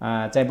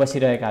चाहिँ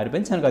बसिरहेकाहरू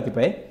पनि छन्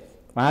कतिपय,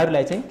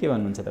 उहाँहरूलाई चाहिँ के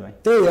भन्नुहुन्छ तपाईँ?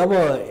 त्यही अब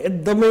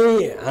एकदमै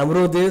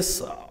हाम्रो देश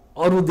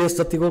अरू देश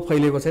जतिको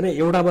फैलिएको छैन।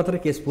 एउटा मात्रै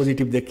केस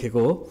पोजिटिभ देखिएको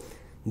हो।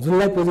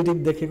 जुनलाई पोजिटिभ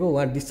देखेको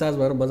उहाँ डिस्चार्ज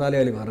भएर मजाले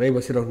अहिले घरै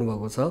बसिराख्नु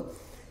भएको छ।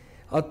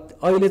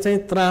 अहिले चाहिँ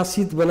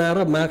त्रासित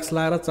बनाएर मास्क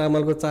लाएर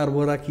चामलको 4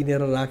 बोरा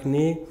किनेर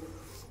राख्ने,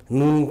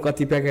 नुन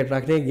कति प्याकेट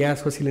राख्ने,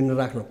 ग्यासको सिलिन्डर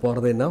राख्नु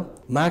पर्दैन।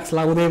 मास्क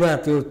लाउँदैमा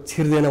त्यो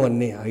छिर्दैन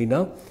भन्ने होइन।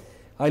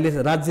 अहिले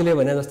राज्यले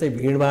भने जस्तै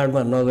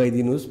भिडभाडमा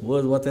नगइदिनुहोस्,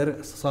 भोज भतेर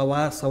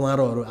सभा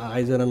समारोहहरू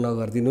आयोजना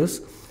नगरिदिनुहोस्,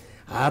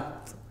 हात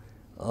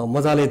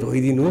मजाले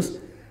धोइदिनुहोस्।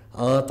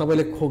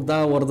 तपाईँले खोक्दा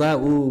ओर्दा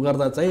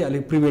गर्दा चाहिँ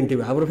अलिक प्रिभेन्टिभ।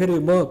 हाम्रो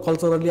फेरि म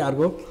कल्चरली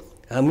अर्को,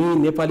 हामी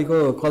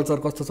नेपालीको कल्चर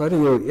कस्तो छ भने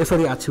यो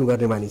यसरी आछ्यु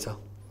गर्ने बानी छ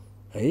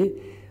है।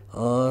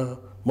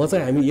 म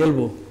चाहिँ हामी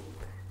एल्बो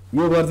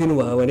यो गरिदिनु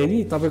भयो भने नि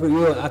तपाईँको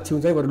यो आछ्यु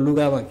चाहिँ बरु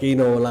लुगामा केही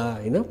नहोला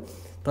होइन।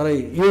 तर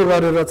यो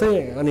गरेर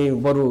चाहिँ अनि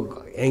बरु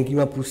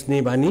ह्याङ्कीमा पुस्ने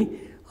बानी,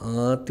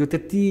 त्यो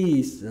त्यति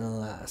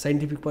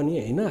साइन्टिफिक पनि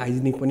होइन,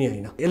 हाइजिनिक पनि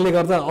होइन। यसले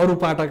गर्दा अरू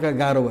पाटाका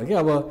गाह्रो भयो कि।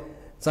 अब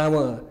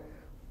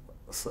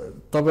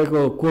तपाईँको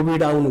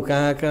कोभिड आउनु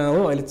कहाँ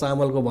हो, अहिले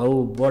चामलको भाउ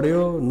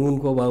बढ्यो,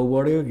 नुनको भाउ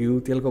बढ्यो, घिउ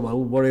तेलको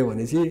भाउ बढ्यो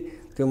भनेपछि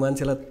त्यो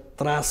मान्छेलाई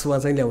त्रासमा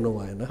चाहिँ ल्याउनु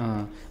भएन।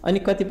 अनि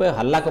कतिपय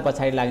हल्लाको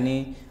पछाडि लाग्ने,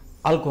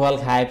 अल्कोहल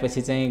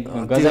खाएपछि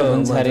चाहिँ गजब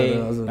हुन्छ अरे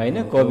होइन,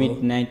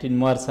 कोभिड-19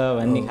 मर्छ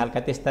भन्ने खालका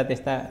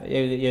त्यस्ता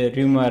यो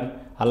र्युमर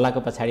हल्लाको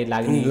पछाडि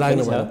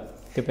लाग्ने छ।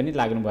 त्यो पनि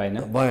लाग्नु भएन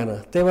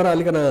त्यही भएर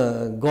अलिकन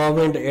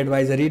गभर्मेन्ट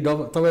एडभाइजरी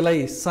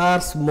तपाईँलाई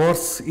सार्स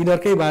मर्स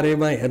यिनीहरूकै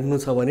बारेमा हेर्नु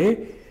छ भने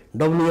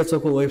WHO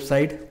को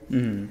वेबसाइट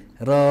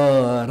र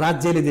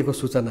राज्यले दिएको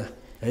सूचना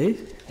है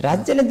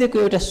राज्यले दिएको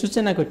एउटा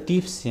सूचनाको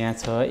टिप्स यहाँ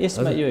छ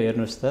यसमा यो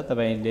हेर्नुहोस् त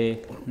तपाईँले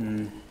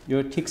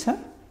यो ठिक छ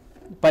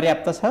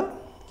पर्याप्त छ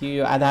कि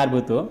यो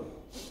आधारभूत हो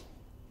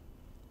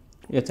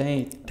यो चाहिँ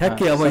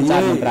ठ्याक्कै अब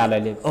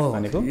मन्त्रालयले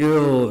भनेको यो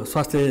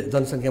स्वास्थ्य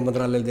जनसङ्ख्या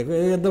मन्त्रालयले दिएको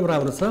एकदम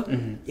राम्रो छ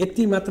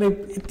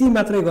यति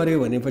मात्रै गर्यो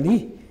भने पनि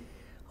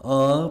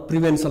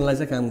प्रिभेन्सनलाई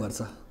चाहिँ काम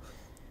गर्छ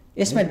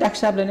यसमा डाक्टर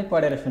साहबले नै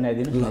पढेर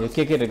सुनाइदिनु यो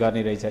के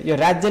गर्ने रहेछ यो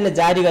राज्यले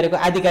जारी गरेको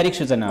आधिकारिक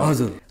सूचना हो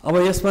हजुर अब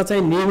यसमा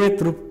चाहिँ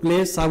नियमित रूपले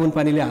साबुन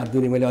पानीले हात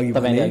धुने मैले अघि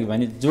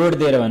भने जोड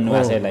दिएर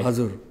भन्नुभएको छ यसलाई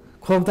हजुर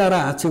खोप्दा र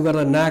हात छेउ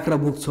गर्दा नाक र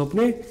मुख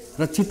छोप्ने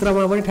र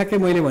चित्रमा पनि ठ्याक्कै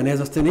मैले भने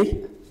जस्तै नै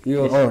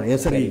यो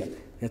यसरी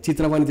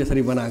चित्र पनि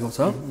त्यसरी बनाएको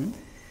छ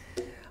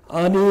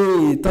अनि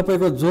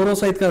तपाईँको ज्वरो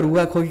सहितका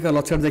रुगा खोकीका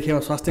लक्षण देखेमा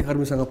स्वास्थ्य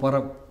कर्मीसँग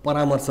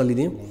परामर्श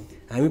लिने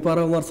हामी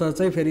परामर्श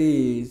चाहिँ फेरि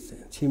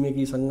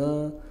छिमेकीसँग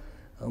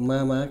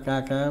मामा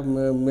काका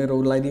मेरो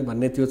उसलाई नि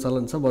भन्ने त्यो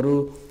चलन छ बरु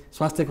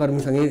स्वास्थ्य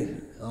कर्मीसँगै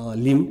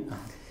लिम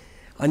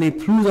अनि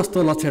फ्लू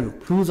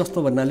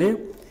जस्तो भन्नाले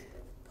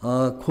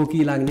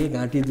खोकी लाग्ने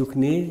घाँटी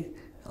दुख्ने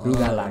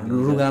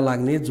रुगा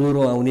लाग्ने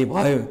ज्वरो आउने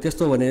भयो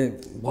त्यस्तो भने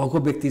भएको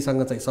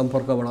व्यक्तिसँग चाहिँ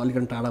सम्पर्कबाट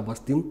अलिकति टाढा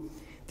बस्दिउँ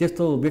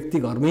त्यस्तो व्यक्ति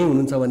घरमै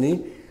हुनुहुन्छ भने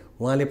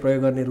उहाँले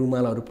प्रयोग गर्ने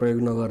रुमालहरू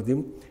प्रयोग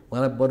नगरिदिउँ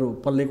उहाँलाई बरु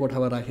पल्ले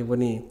कोठामा राखे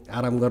पनि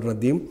आराम गर्न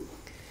दिउँ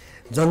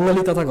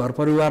जङ्गली तथा घर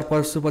परिवार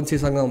पशु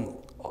पन्छीसँग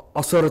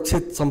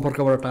असुरक्षित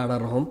सम्पर्कबाट टाढा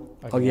रहौँ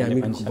अघि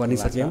हामी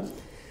भनिसक्यौँ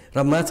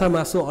र माछा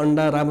मासु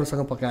अन्डा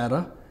राम्रोसँग पकाएर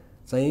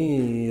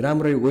चाहिँ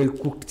राम्रै वेल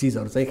कुक्ड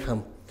चिजहरू चाहिँ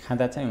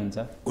खाँदा चाहिँ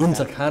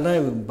हुन्छ खाना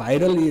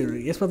भाइरल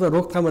यसमा त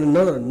रोकथाम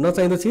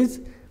नचाहिँदो चिज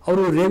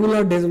अरू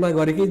रेगुलर डेजमा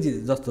गरेकै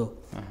जस्तो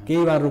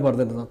केही मार्नु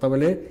पर्दैन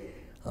तपाईँले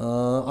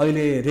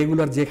अहिले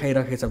रेगुलर जे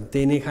खाइराखेको छ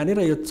त्यही नै खाने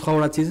र यो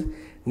 6वटा चिज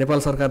नेपाल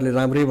सरकारले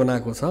राम्रै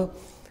बनाएको छ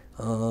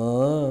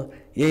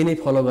यही नै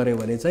फलो गर्यो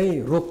भने चाहिँ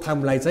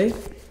रोकथामलाई चाहिँ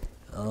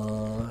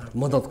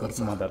मद्दत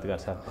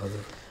गर्छ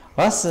हजुर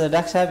हस्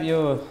डाक्टर साहब यो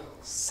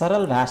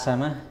सरल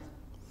भाषामा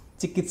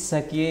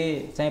चिकित्सकीय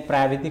चाहिँ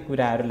प्राविधिक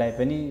कुराहरूलाई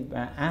पनि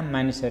आम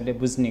मानिसहरूले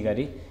बुझ्ने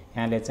गरी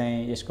यहाँले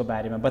चाहिँ यसको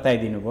बारेमा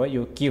बताइदिनु भयो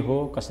यो के हो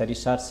कसरी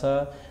सर्छ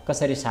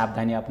कसरी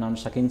सावधानी अपनाउन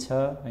सकिन्छ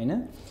हैन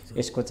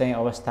यसको चाहिँ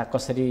अवस्था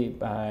कसरी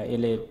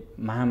यसले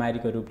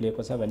महामारीको रूप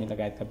लिएको छ भन्ने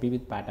लगायतका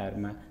विविध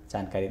पाटाहरूमा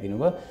जानकारी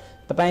दिनुभयो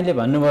तपाईले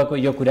भन्नुभएको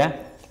यो कुरा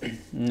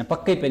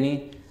पक्कै पनि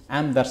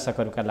आम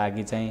दर्शकहरूका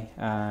लागि चाहिँ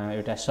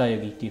एउटा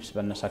सहयोगी टिप्स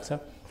बन्न सक्छ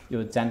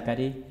यो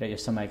जानकारी र यो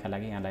समयका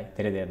लागि यहाँलाई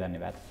धेरै धेरै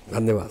धन्यवाद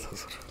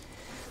हजुर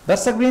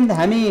दर्शकवृन्द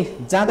हामी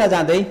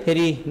जाँदै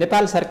फेरि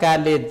नेपाल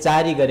सरकारले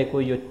जारी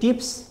गरेको यो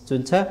टिप्स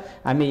जुन छ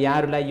हामी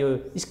यहाँहरूलाई यो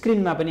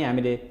स्क्रिनमा पनि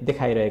हामीले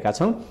देखाइरहेका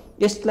छौँ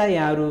यसलाई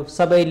यहाँहरू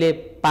सबैले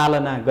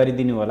पालना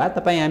गरिदिनु होला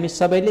तपाईँ हामी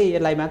सबैले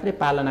यसलाई मात्रै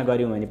पालना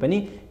गर्यौँ भने पनि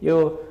यो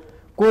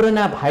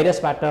कोरोना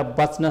भाइरसबाट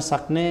बच्न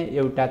सक्ने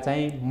एउटा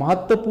चाहिँ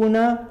महत्त्वपूर्ण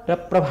र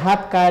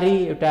प्रभावकारी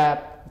एउटा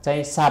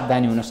चाहिँ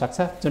सावधानी हुन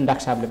सक्छ जुन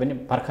डाक्टर साहबले पनि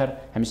भर्खर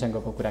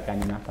हामीसँगको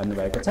कुराकानीमा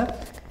भन्नुभएको छ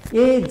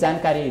यही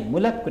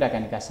जानकारीमूलक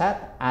कुराकानीका साथ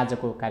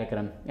आजको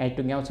कार्यक्रम यहीँ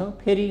टुङ्ग्याउँछौँ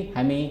फेरि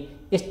हामी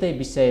यस्तै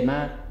विषयमा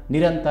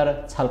निरन्तर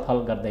छलफल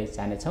गर्दै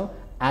जानेछौँ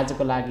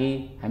आजको लागि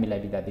हामीलाई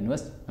बिदा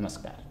दिनुहोस्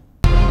नमस्कार